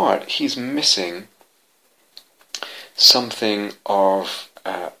part he's missing something of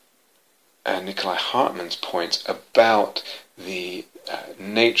Nicolai Hartmann's points about the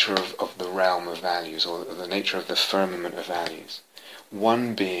nature of the realm of values, or the nature of the firmament of values.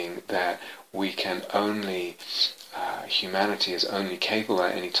 One being that we can only, humanity is only capable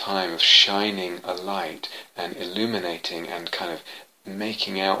at any time of shining a light and illuminating and kind of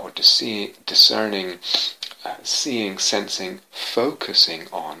making out or discerning, seeing, sensing, focusing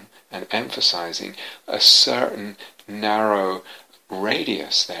on and emphasizing a certain narrow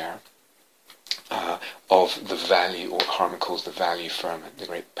radius there of the value, or Hartmann calls the value firmament, the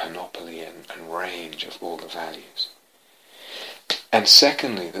great panoply and range of all the values. And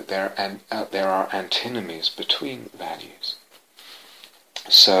secondly, that there are antinomies between values.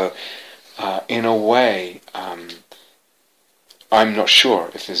 So, in a way, I'm not sure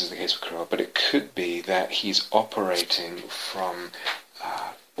if this is the case with kripal, but it could be that he's operating from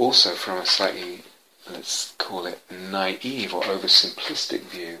also from a slightly, let's call it, naive or oversimplistic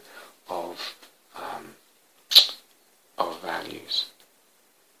view of values.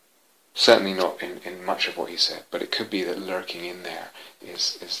 Certainly not in much of what he said, but it could be that lurking in there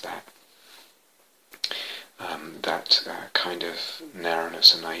is that kind of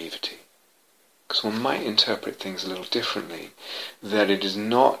narrowness and naivety. Because one might interpret things a little differently. That it is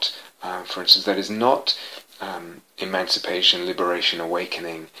not, for instance, that is not emancipation, liberation,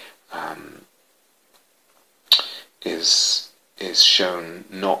 awakening is shown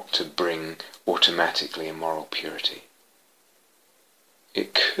not to bring automatically a moral purity.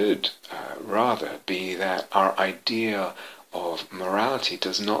 It could rather be that our idea of morality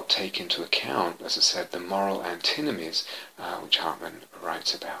does not take into account, as I said, the moral antinomies which Hartmann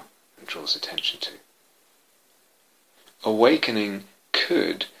writes about and draws attention to. Awakening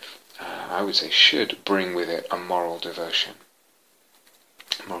could, I would say should, bring with it a moral devotion.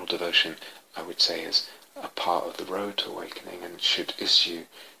 Moral devotion, I would say, is a part of the road to awakening and should issue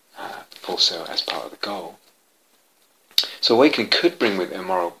also as part of the goal. So awakening could bring with it a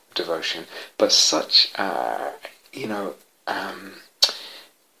moral devotion, but such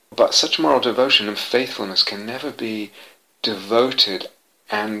but such moral devotion and faithfulness can never be devoted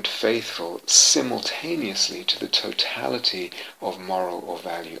and faithful simultaneously to the totality of moral or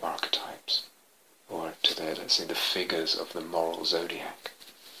value archetypes, or to the, let's say, the figures of the moral zodiac.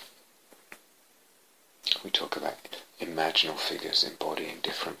 We talk about imaginal figures embodying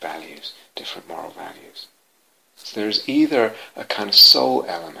different values, different moral values. So there's either a kind of soul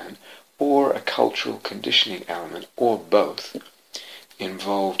element or a cultural conditioning element, or both,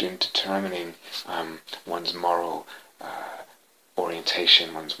 involved in determining one's moral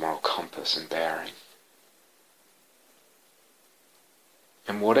orientation, one's moral compass and bearing.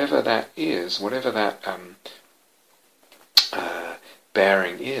 And whatever that is, whatever that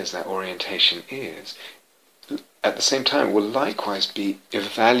bearing is, that orientation is, at the same time will likewise be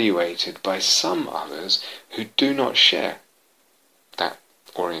evaluated by some others who do not share that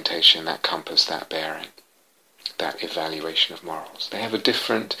orientation, that compass, that bearing, that evaluation of morals. They have a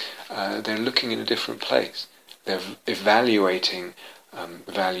different, they're looking in a different place. They're evaluating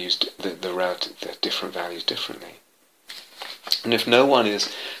values, the different values differently. And if no one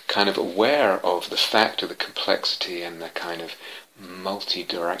is kind of aware of the fact of the complexity and the kind of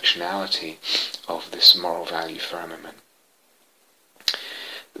multi-directionality of this moral value firmament,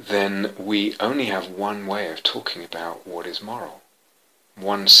 then we only have one way of talking about what is moral.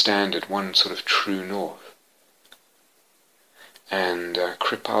 One standard, one sort of true north. And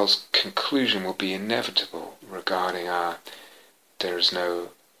Kripal's conclusion will be inevitable regarding there is no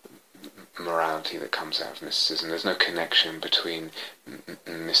morality that comes out of mysticism. There's no connection between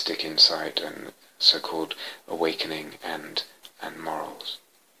mystic insight and so-called awakening and morals.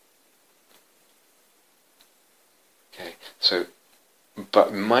 Okay, so,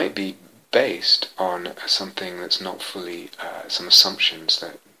 but might be based on something that's not fully, some assumptions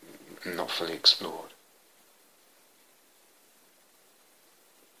that are not fully explored.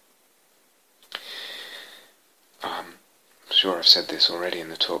 Sure, I've said this already in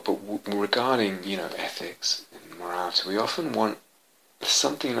the talk, but regarding, ethics and morality, we often want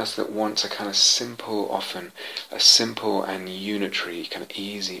something in us that wants a kind of simple, often a simple and unitary, kind of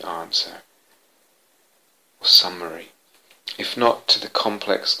easy answer or summary, if not to the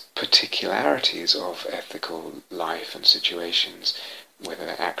complex particularities of ethical life and situations, whether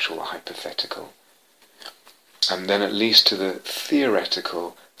they're actual or hypothetical, and then at least to the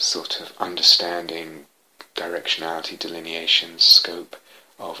theoretical sort of understanding, directionality, delineation, scope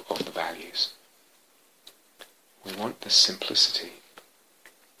of the values. We want the simplicity.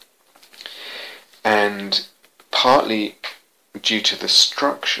 And partly due to the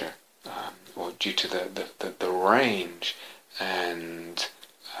structure, or due to the range and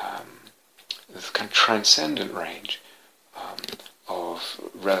the kind of transcendent range of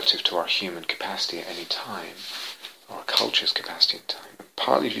relative to our human capacity at any time, or our culture's capacity at time,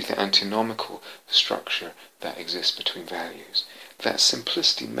 partly due to the antinomical structure that exists between values, that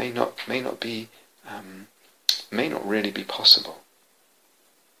simplicity may not really be possible.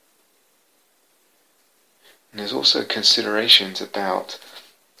 And there's also considerations about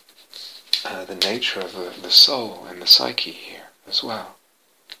the nature of the soul and the psyche here as well,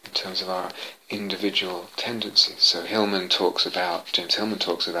 in terms of our individual tendencies. So James Hillman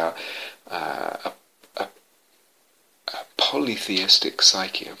talks about a polytheistic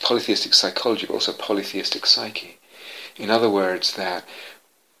psyche, a polytheistic psychology, but also polytheistic psyche. In other words, that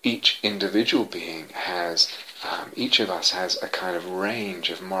each individual being has, each of us has a kind of range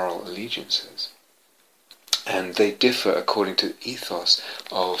of moral allegiances. And they differ according to the ethos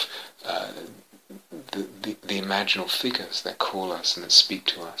of the imaginal figures that call us and that speak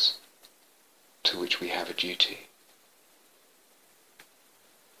to us, to which we have a duty.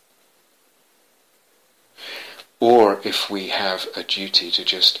 Or if we have a duty to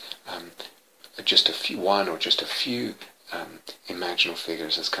just a few, one or just a few imaginal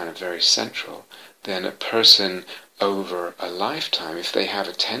figures as kind of very central, then a person over a lifetime, if they have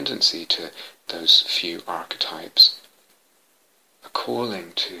a tendency to those few archetypes, a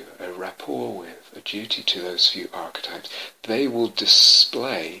calling to, a rapport with, a duty to those few archetypes, they will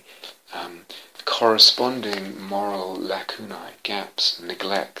display corresponding moral lacunae, gaps,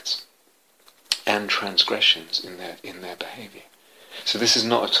 neglects, and transgressions in their behaviour. So this is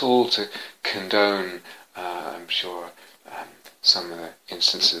not at all to condone, I'm sure, some of the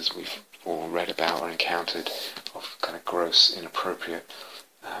instances we've all read about or encountered of kind of gross, inappropriate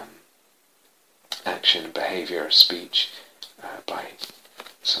action, behavior, speech by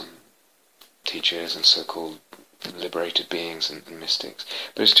some teachers and so-called liberated beings and mystics.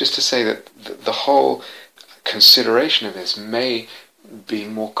 But it's just to say that the whole consideration of this may be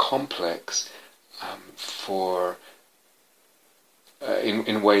more complex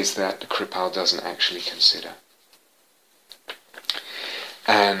in ways that the kripal doesn't actually consider.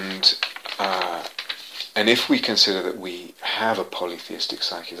 And if we consider that we have a polytheistic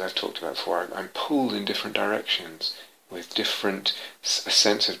psyche, as I've talked about before, I'm pulled in different directions with different a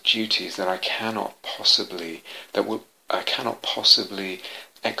sense of duties that I cannot possibly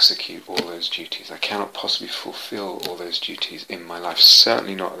execute all those duties. I cannot possibly fulfill all those duties in my life.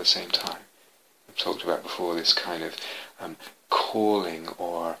 Certainly not at the same time. I've talked about before this kind of calling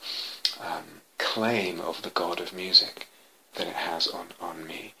or claim of the god of music that it has on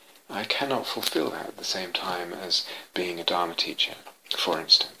me. I cannot fulfill that at the same time as being a dharma teacher, for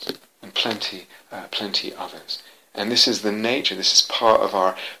instance, and plenty others. And this is the nature, this is part of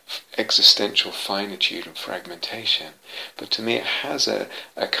our existential finitude and fragmentation. But to me it has a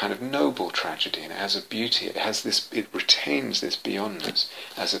kind of noble tragedy, and it has a beauty, it retains this beyondness,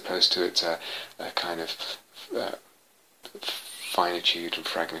 as opposed to its a kind of finitude and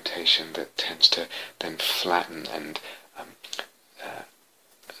fragmentation that tends to then flatten and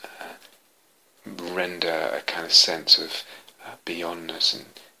render a kind of sense of beyondness and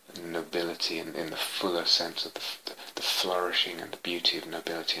nobility in the fuller sense of the flourishing and the beauty of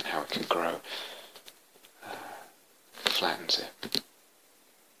nobility and how it can grow, flattens it.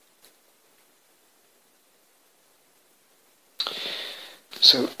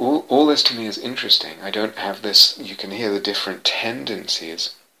 So all this to me is interesting. I don't have this, you can hear the different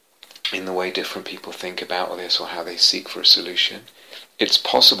tendencies in the way different people think about this or how they seek for a solution. It's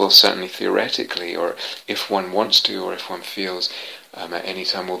possible, certainly theoretically, or if one wants to, or if one feels at any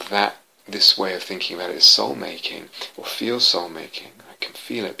time, well, this way of thinking about it is soul-making, or feels soul-making. I can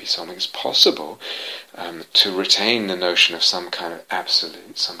feel it be soul-making. It's possible to retain the notion of some kind of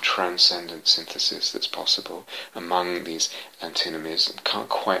absolute, some transcendent synthesis that's possible among these antinomies. I can't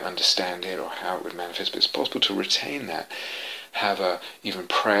quite understand it or how it would manifest, but it's possible to retain that, have a even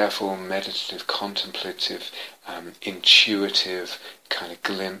prayerful, meditative, contemplative, intuitive kind of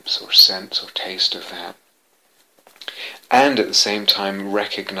glimpse or sense or taste of that, and at the same time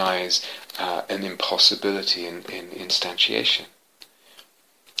recognize an impossibility in instantiation,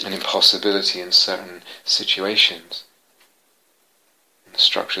 an impossibility in certain situations, in the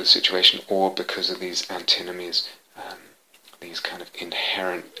structure of the situation, or because of these antinomies, these kind of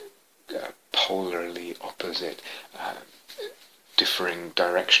inherent, polarly opposite, differing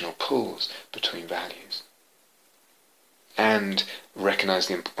directional pulls between values. And recognize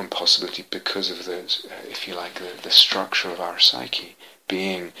the impossibility because of those, if you like, the structure of our psyche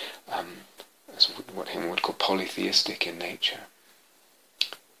being as what he would call polytheistic in nature,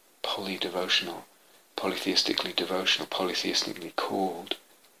 polydevotional, polytheistically devotional, polytheistically called,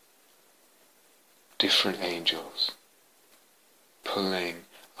 different angels pulling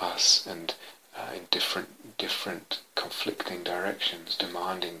us and in different conflicting directions,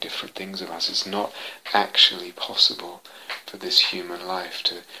 demanding different things of us. It's not actually possible for this human life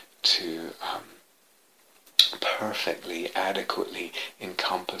to perfectly, adequately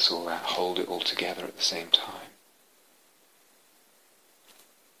encompass all that, hold it all together at the same time.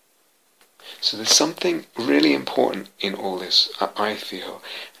 So there's something really important in all this, I feel,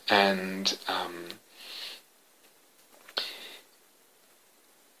 and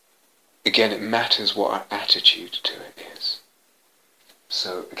again, it matters what our attitude to it is.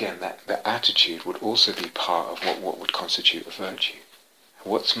 So again, that attitude would also be part of what would constitute a virtue.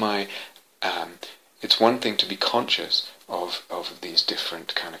 What's my... it's one thing to be conscious of these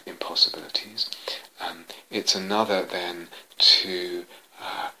different kind of impossibilities. It's another then to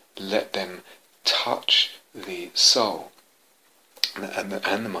let them touch the soul and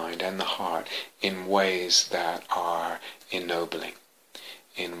the mind and the heart in ways that are ennobling,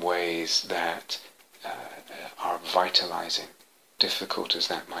 in ways that are vitalizing, difficult as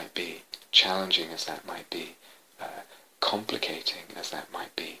that might be, challenging as that might be, complicating as that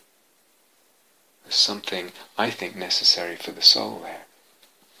might be. There's something, I think, necessary for the soul there,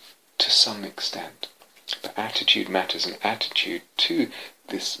 to some extent. But attitude matters, and attitude to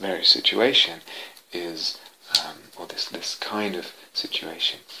this very situation is, or this kind of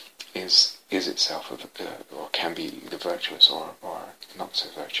situation, is itself, or can be either virtuous or not so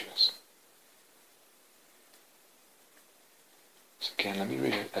virtuous. So again, let me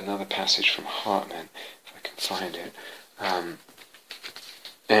read another passage from Hartmann, if I can find it.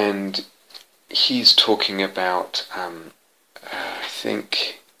 And he's talking about, I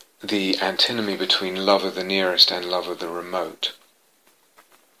think, the antinomy between love of the nearest and love of the remote.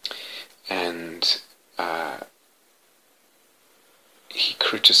 And he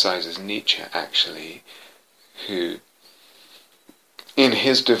criticizes Nietzsche, actually, who, in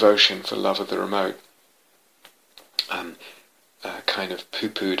his devotion for love of the remote, kind of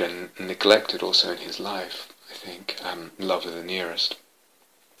poo-pooed and neglected also in his life, I think, love of the nearest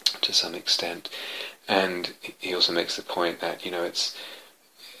to some extent. And he also makes the point that,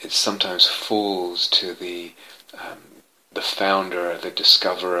 it sometimes falls to the founder, the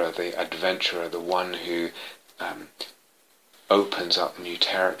discoverer, the adventurer, the one who opens up new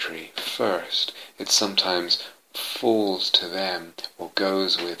territory first. It sometimes falls to them, or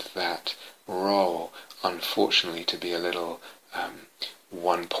goes with that role, unfortunately, to be a little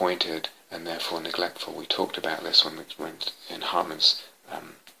one-pointed and therefore neglectful. We talked about this when in Hartmann's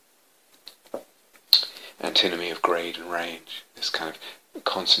antinomy of grade and range, this kind of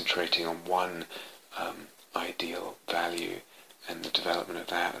concentrating on one ideal value and the development of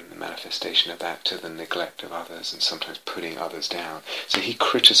that and the manifestation of that to the neglect of others, and sometimes putting others down. So he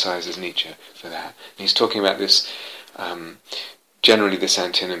criticizes Nietzsche for that. And he's talking about this, generally this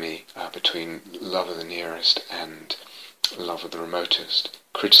antinomy between love of the nearest and love of the remotest,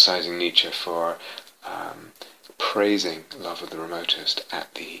 criticizing Nietzsche for praising love of the remotest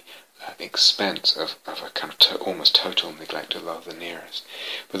at the expense of a kind of almost total neglect of love of the nearest.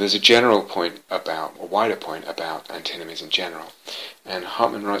 But there's a wider point about antinomies in general. And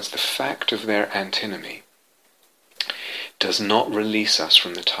Hartmann writes, the fact of their antinomy does not release us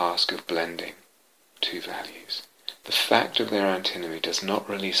from the task of blending two values. The fact of their antinomy does not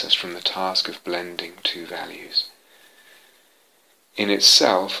release us from the task of blending two values. In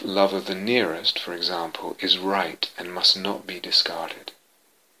itself, love of the nearest, for example, is right and must not be discarded.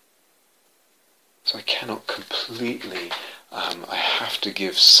 So I cannot completely, I have to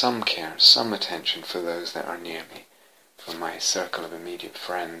give some care, some attention for those that are near me, for my circle of immediate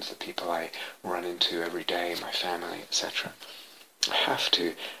friends, the people I run into every day, my family, etc. I have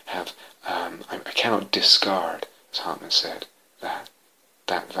to have, I cannot discard, as Hartmann said, that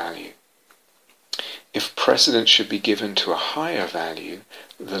value. If precedence should be given to a higher value,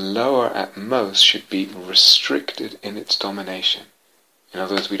 the lower at most should be restricted in its domination. In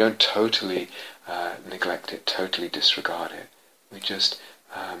other words, we don't totally neglect it, totally disregard it. We just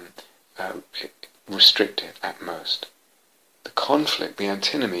restrict it at most. The conflict, the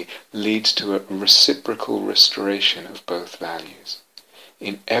antinomy, leads to a reciprocal restoration of both values.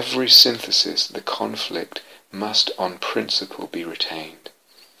 In every synthesis, the conflict must on principle be retained.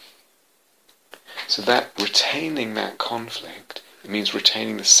 So that retaining that conflict, it means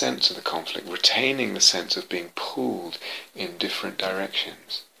retaining the sense of the conflict, retaining the sense of being pulled in different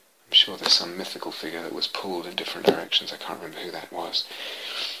directions. I'm sure there's some mythical figure that was pulled in different directions. I can't remember who that was.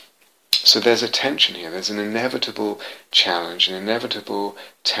 So there's a tension here. There's an inevitable challenge, an inevitable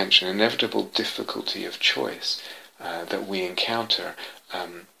tension, an inevitable difficulty of choice that we encounter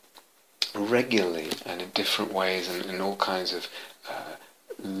regularly and in different ways and in all kinds of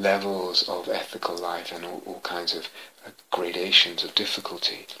levels of ethical life and all kinds of gradations of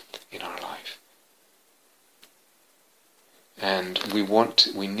difficulty in our life. And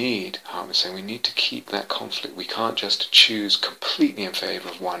we need, Hartmann is saying, we need to keep that conflict. We can't just choose completely in favour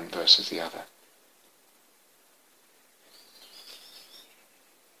of one versus the other.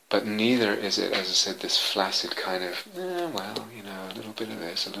 But neither is it, as I said, this flaccid kind of, a little bit of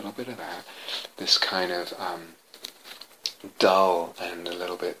this, a little bit of that, this kind of dull and a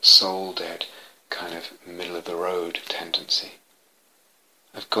little bit soul-dead kind of middle-of-the-road tendency.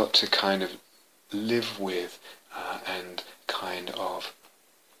 I've got to kind of live with and kind of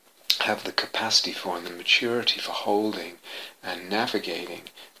have the capacity for and the maturity for holding and navigating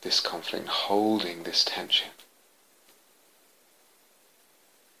this conflict, holding this tension.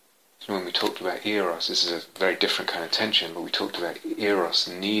 So when we talked about eros, this is a very different kind of tension, but we talked about eros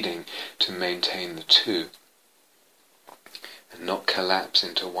needing to maintain the two and not collapse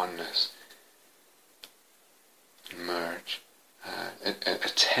into oneness, merge. A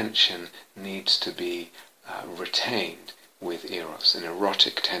tension needs to be retained with eros, an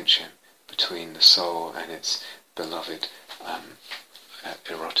erotic tension between the soul and its beloved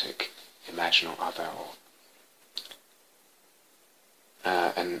erotic imaginal other.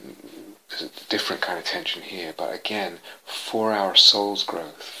 And there's a different kind of tension here, but again, for our soul's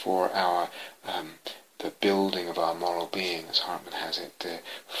growth, for our the building of our moral being, as Hartmann has it,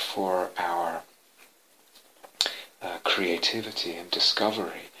 for our creativity and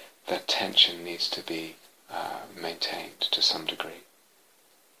discovery, that tension needs to be maintained to some degree.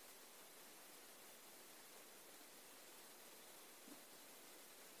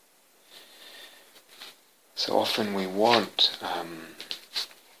 So often we want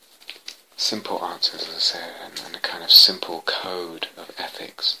simple answers, as I say, and a kind of simple code of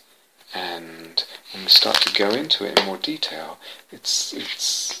ethics. And when we start to go into it in more detail,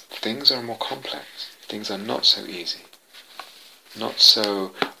 things are more complex. Things are not so easy, not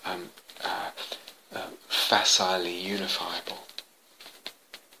so facilely unifiable.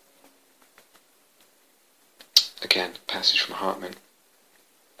 Again, passage from Hartmann.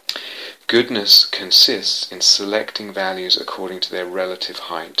 Goodness consists in selecting values according to their relative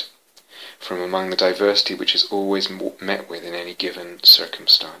height, from among the diversity which is always met with in any given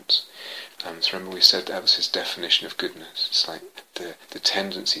circumstance. So remember we said that was his definition of goodness. It's like the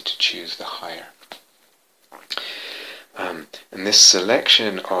tendency to choose the higher. And this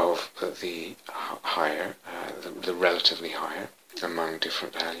selection of the higher, the relatively higher, among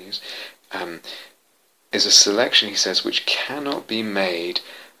different values, is a selection, he says, which cannot be made,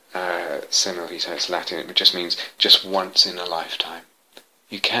 he says Latin, it just means just once in a lifetime.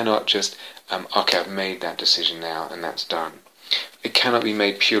 You cannot just, okay, I've made that decision now and that's done. It cannot be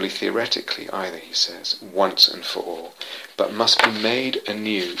made purely theoretically either, he says, once and for all, but must be made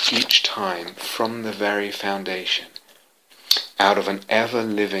anew each time from the very foundation, out of an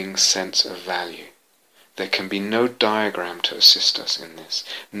ever-living sense of value. There can be no diagram to assist us in this,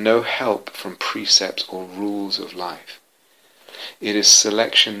 no help from precepts or rules of life. It is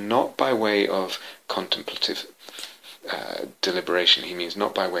selection not by way of contemplative deliberation, he means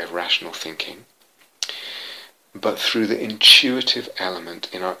not by way of rational thinking, but through the intuitive element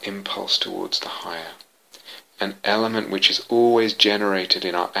in our impulse towards the higher, an element which is always generated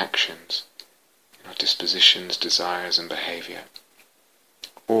in our actions, in our dispositions, desires and behavior,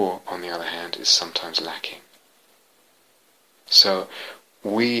 or, on the other hand, is sometimes lacking. So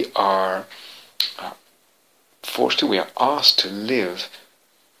we are forced to, we are asked to live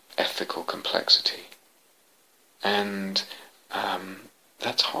ethical complexity. And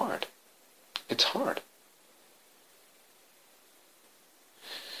that's hard. It's hard.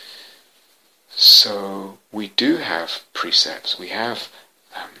 So we do have precepts, we have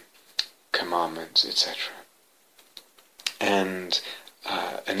commandments, etc. And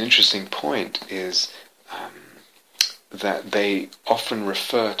an interesting point is that they often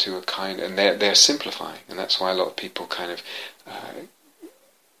refer to a kind, and they're simplifying, and that's why a lot of people kind of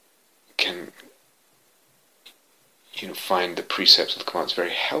can find the precepts of the commands very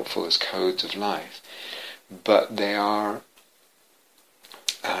helpful as codes of life, but they are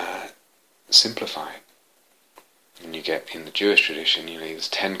simplifying. And you get in the Jewish tradition, there's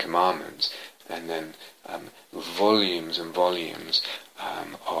 10 commandments, and then volumes and volumes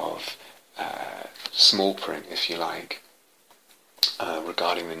of small print, if you like,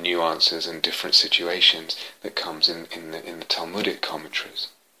 regarding the nuances and different situations that comes in the Talmudic commentaries,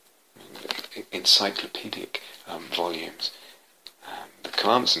 encyclopedic volumes. The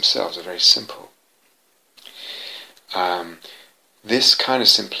commandments themselves are very simple. This kind of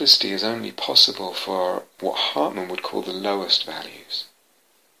simplicity is only possible for what Hartmann would call the lowest values.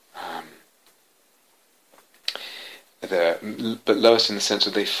 But lowest in the sense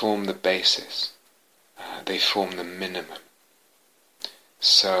that they form the basis. They form the minimum.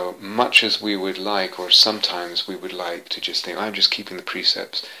 So much as we would like, or sometimes we would like to just think, I'm just keeping the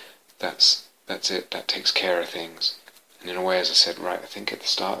precepts, that's it, that takes care of things. And in a way, as I said I think at the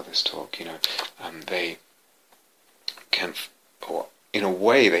start of this talk, they can, or in a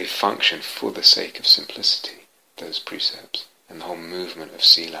way they function for the sake of simplicity, those precepts. And the whole movement of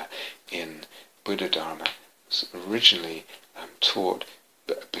Sila in Buddha Dharma was originally taught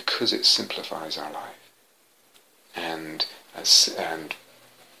because it simplifies our life and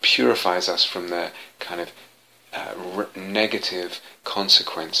purifies us from the kind of negative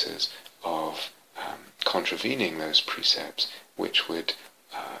consequences of contravening those precepts, which would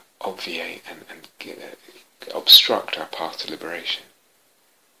obviate and obstruct our path to liberation.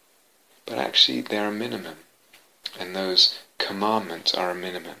 But actually they're a minimum, and those commandments are a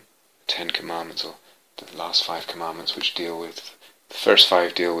minimum. 10 commandments, or the last 5 commandments, which deal with, the first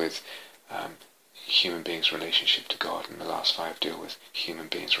 5 deal with human beings' relationship to God, and the last 5 deal with human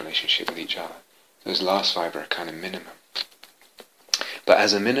beings' relationship with each other. Those last 5 are a kind of minimum. But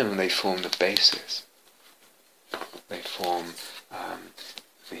as a minimum they form the basis. They form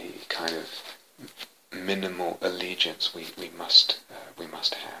the kind of minimal allegiance we must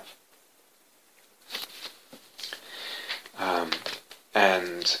have.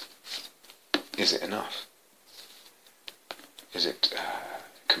 And is it enough? Is it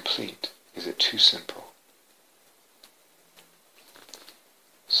complete? Is it too simple?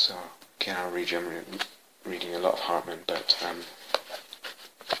 So again, I'll read you. I'm reading a lot of Hartmann, but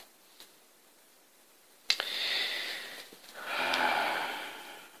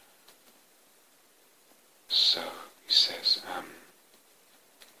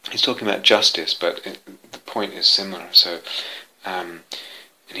He's talking about justice, but the point is similar. So, and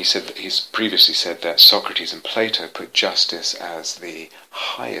he said that he's previously said that Socrates and Plato put justice as the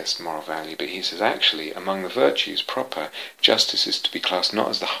highest moral value, but he says actually among the virtues proper, justice is to be classed not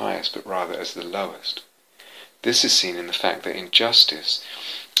as the highest, but rather as the lowest. This is seen in the fact that in justice,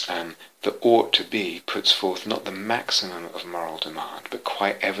 the ought to be puts forth not the maximum of moral demand, but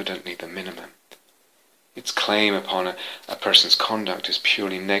quite evidently the minimum. Its claim upon a person's conduct is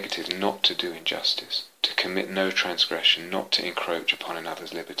purely negative: not to do injustice, to commit no transgression, not to encroach upon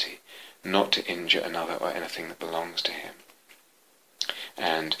another's liberty, not to injure another or anything that belongs to him.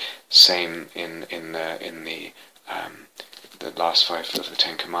 And same in the last 5 of the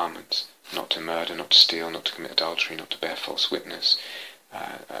 10 Commandments: not to murder, not to steal, not to commit adultery, not to bear false witness,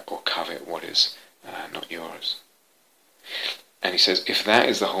 or covet what is not yours. And he says, if that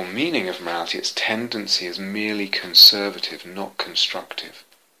is the whole meaning of morality, its tendency is merely conservative, not constructive.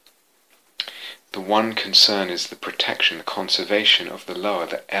 The one concern is the protection, the conservation of the lower,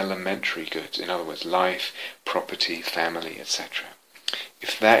 the elementary goods, in other words, life, property, family, etc.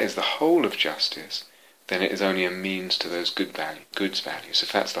 If that is the whole of justice, then it is only a means to those goods values.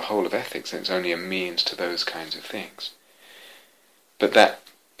 If that's the whole of ethics, then it's only a means to those kinds of things. But that,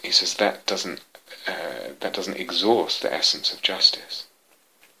 he says, that doesn't exhaust the essence of justice.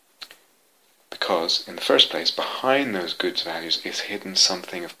 Because, in the first place, behind those goods values is hidden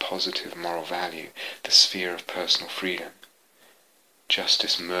something of positive moral value, the sphere of personal freedom.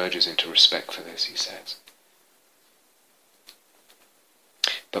 Justice merges into respect for this, he says.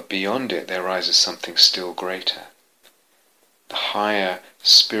 But beyond it there rises something still greater. The higher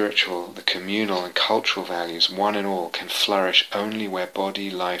spiritual, the communal and cultural values, one and all, can flourish only where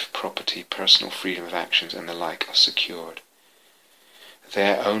body, life, property, personal freedom of actions and the like are secured.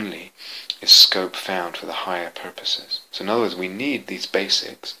 There only is scope found for the higher purposes. So in other words, we need these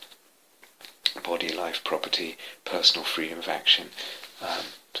basics: body, life, property, personal freedom of action,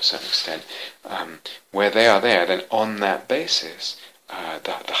 to a certain extent. Where they are there, then on that basis,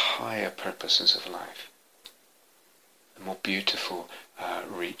 the higher purposes of life, the more beautiful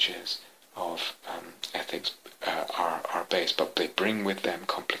reaches of ethics are based, but they bring with them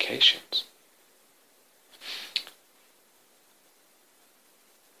complications.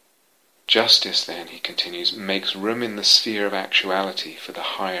 Justice, then, he continues, makes room in the sphere of actuality for the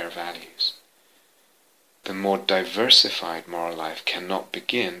higher values. The more diversified moral life cannot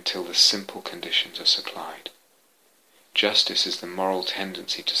begin till the simple conditions are supplied. Justice is the moral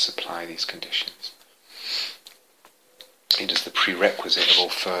tendency to supply these conditions. It is the prerequisite of all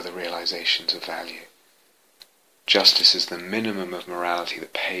further realizations of value. Justice is the minimum of morality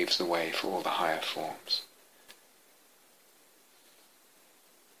that paves the way for all the higher forms.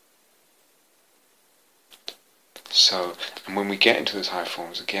 So, and when we get into those higher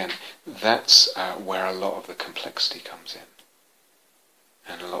forms, again, that's where a lot of the complexity comes in.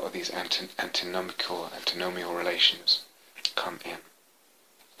 And a lot of these antinomial relations come in.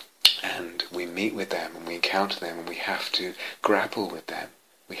 And we meet with them, and we encounter them, and we have to grapple with them.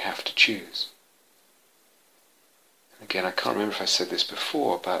 We have to choose. Again, I can't remember if I said this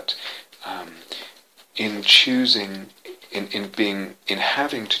before, but in choosing, in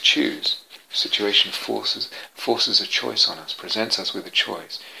having to choose, the situation forces a choice on us, presents us with a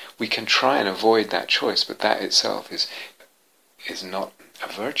choice. We can try and avoid that choice, but that itself is not a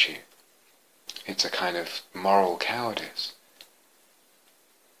virtue. It's a kind of moral cowardice.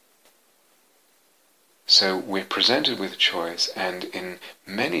 So we're presented with a choice, and in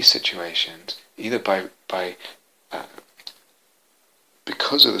many situations, either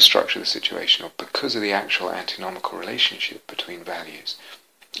because of the structure of the situation, or because of the actual antinomical relationship between values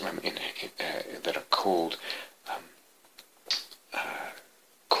that are called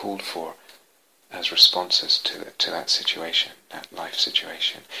for as responses to that situation, that life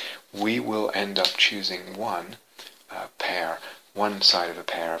situation, we will end up choosing one side of a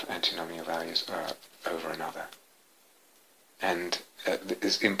pair of antinomial values over another. And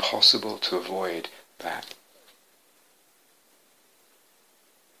it's impossible to avoid that.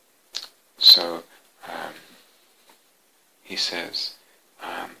 So, he says,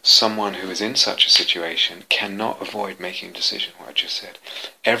 someone who is in such a situation cannot avoid making a decision, what I just said.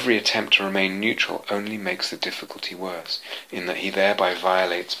 Every attempt to remain neutral only makes the difficulty worse, in that he thereby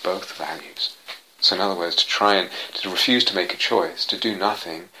violates both values. So in other words, to refuse to make a choice, to do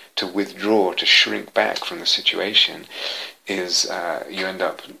nothing, to withdraw, to shrink back from the situation, is you end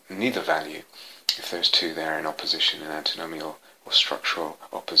up neither value, if those two there in opposition, in antinomial or structural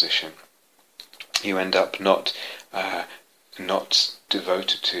opposition. You end up not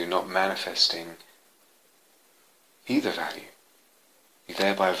devoted to, not manifesting either value. We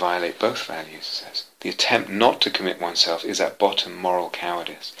thereby violate both values, he says. The attempt not to commit oneself is at bottom moral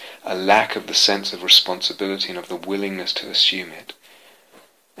cowardice, a lack of the sense of responsibility and of the willingness to assume it.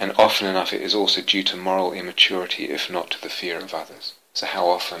 And often enough it is also due to moral immaturity, if not to the fear of others. So how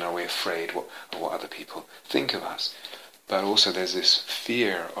often are we afraid of what other people think of us? But also there's this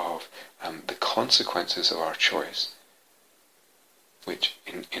fear of the consequences of our choice, which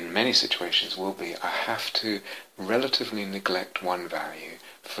in many situations will be, I have to relatively neglect one value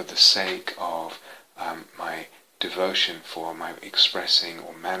for the sake of my devotion for, my expressing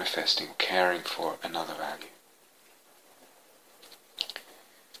or manifesting or caring for another value.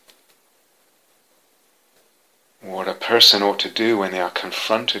 What a person ought to do when they are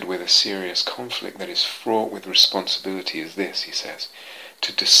confronted with a serious conflict that is fraught with responsibility is this, he says,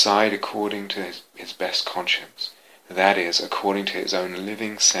 to decide according to his best conscience, that is, according to his own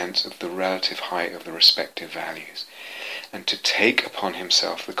living sense of the relative height of the respective values, and to take upon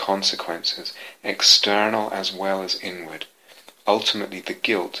himself the consequences, external as well as inward, ultimately the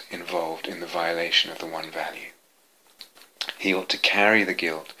guilt involved in the violation of the one value. He ought to carry the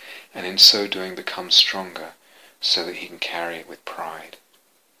guilt, and in so doing become stronger, so that he can carry it with pride.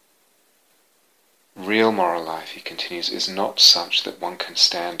 Real moral life, he continues, is not such that one can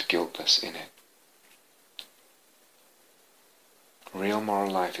stand guiltless in it. Real moral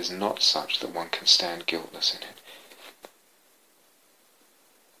life is not such that one can stand guiltless in it.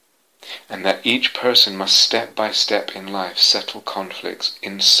 And that each person must step by step in life settle conflicts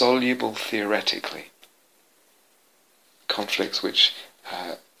insoluble theoretically. Conflicts which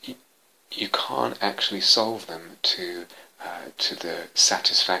you can't actually solve them to the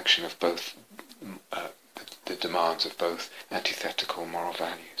satisfaction of both the demands of both antithetical moral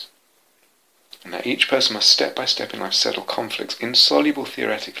values. And that each person must step by step in life settle conflicts insoluble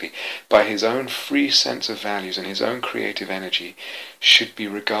theoretically by his own free sense of values and his own creative energy should be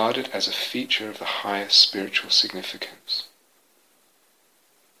regarded as a feature of the highest spiritual significance.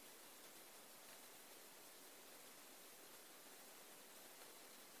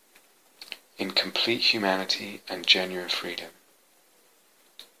 In complete humanity and genuine freedom.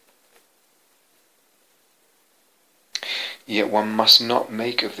 Yet one must not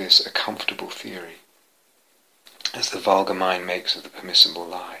make of this a comfortable theory, as the vulgar mind makes of the permissible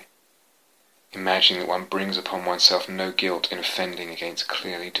lie, imagining that one brings upon oneself no guilt in offending against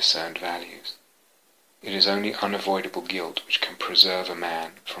clearly discerned values. It is only unavoidable guilt which can preserve a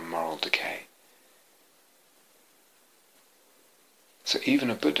man from moral decay. So even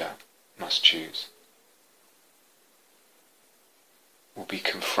a Buddha must choose, will be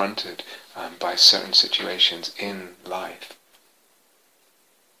confronted by certain situations in life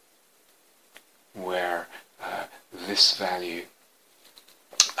where this value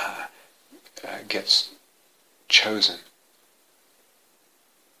gets chosen,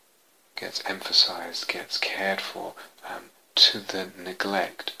 gets emphasized, gets cared for to the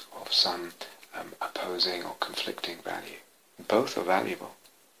neglect of some opposing or conflicting value. Both are valuable.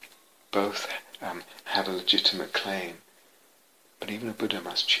 Both have a legitimate claim, but even a Buddha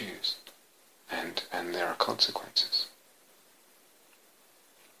must choose, and there are consequences.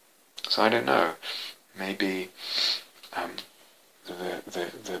 So I don't know, maybe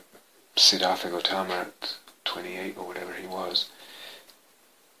the Siddhartha Gautama at 28 or whatever he was,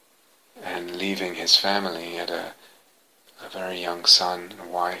 and leaving his family, he had a very young son and a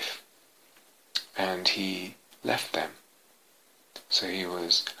wife, and he left them. So he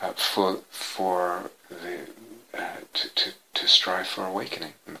was to strive for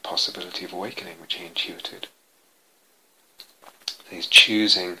awakening and the possibility of awakening, which he intuited. He's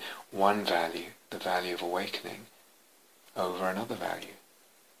choosing one value, the value of awakening, over another value,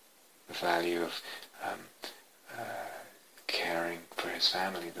 the value of caring for his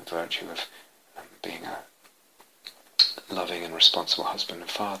family, the virtue of being a loving and responsible husband and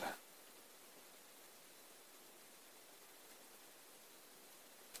father.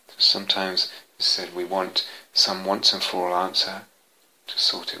 Sometimes, as I said, we want some once and for all answer to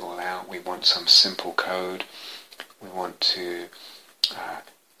sort it all out. We want some simple code. We want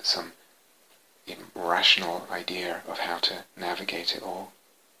some rational idea of how to navigate it all.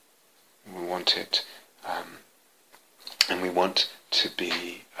 We want it, and we want to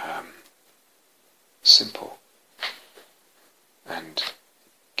be simple and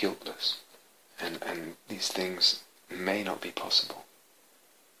guiltless. And these things may not be possible.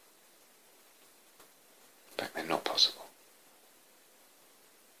 In fact, they're not possible.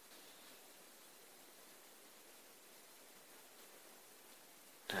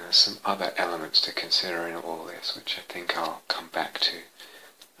 Now, there's some other elements to consider in all this, which I think I'll come back to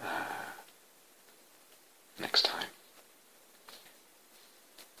next time.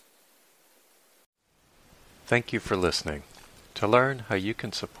 Thank you for listening. To learn how you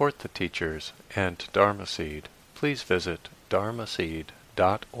can support the teachers and Dharma Seed, please visit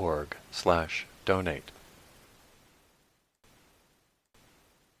dharmaseed.org/donate.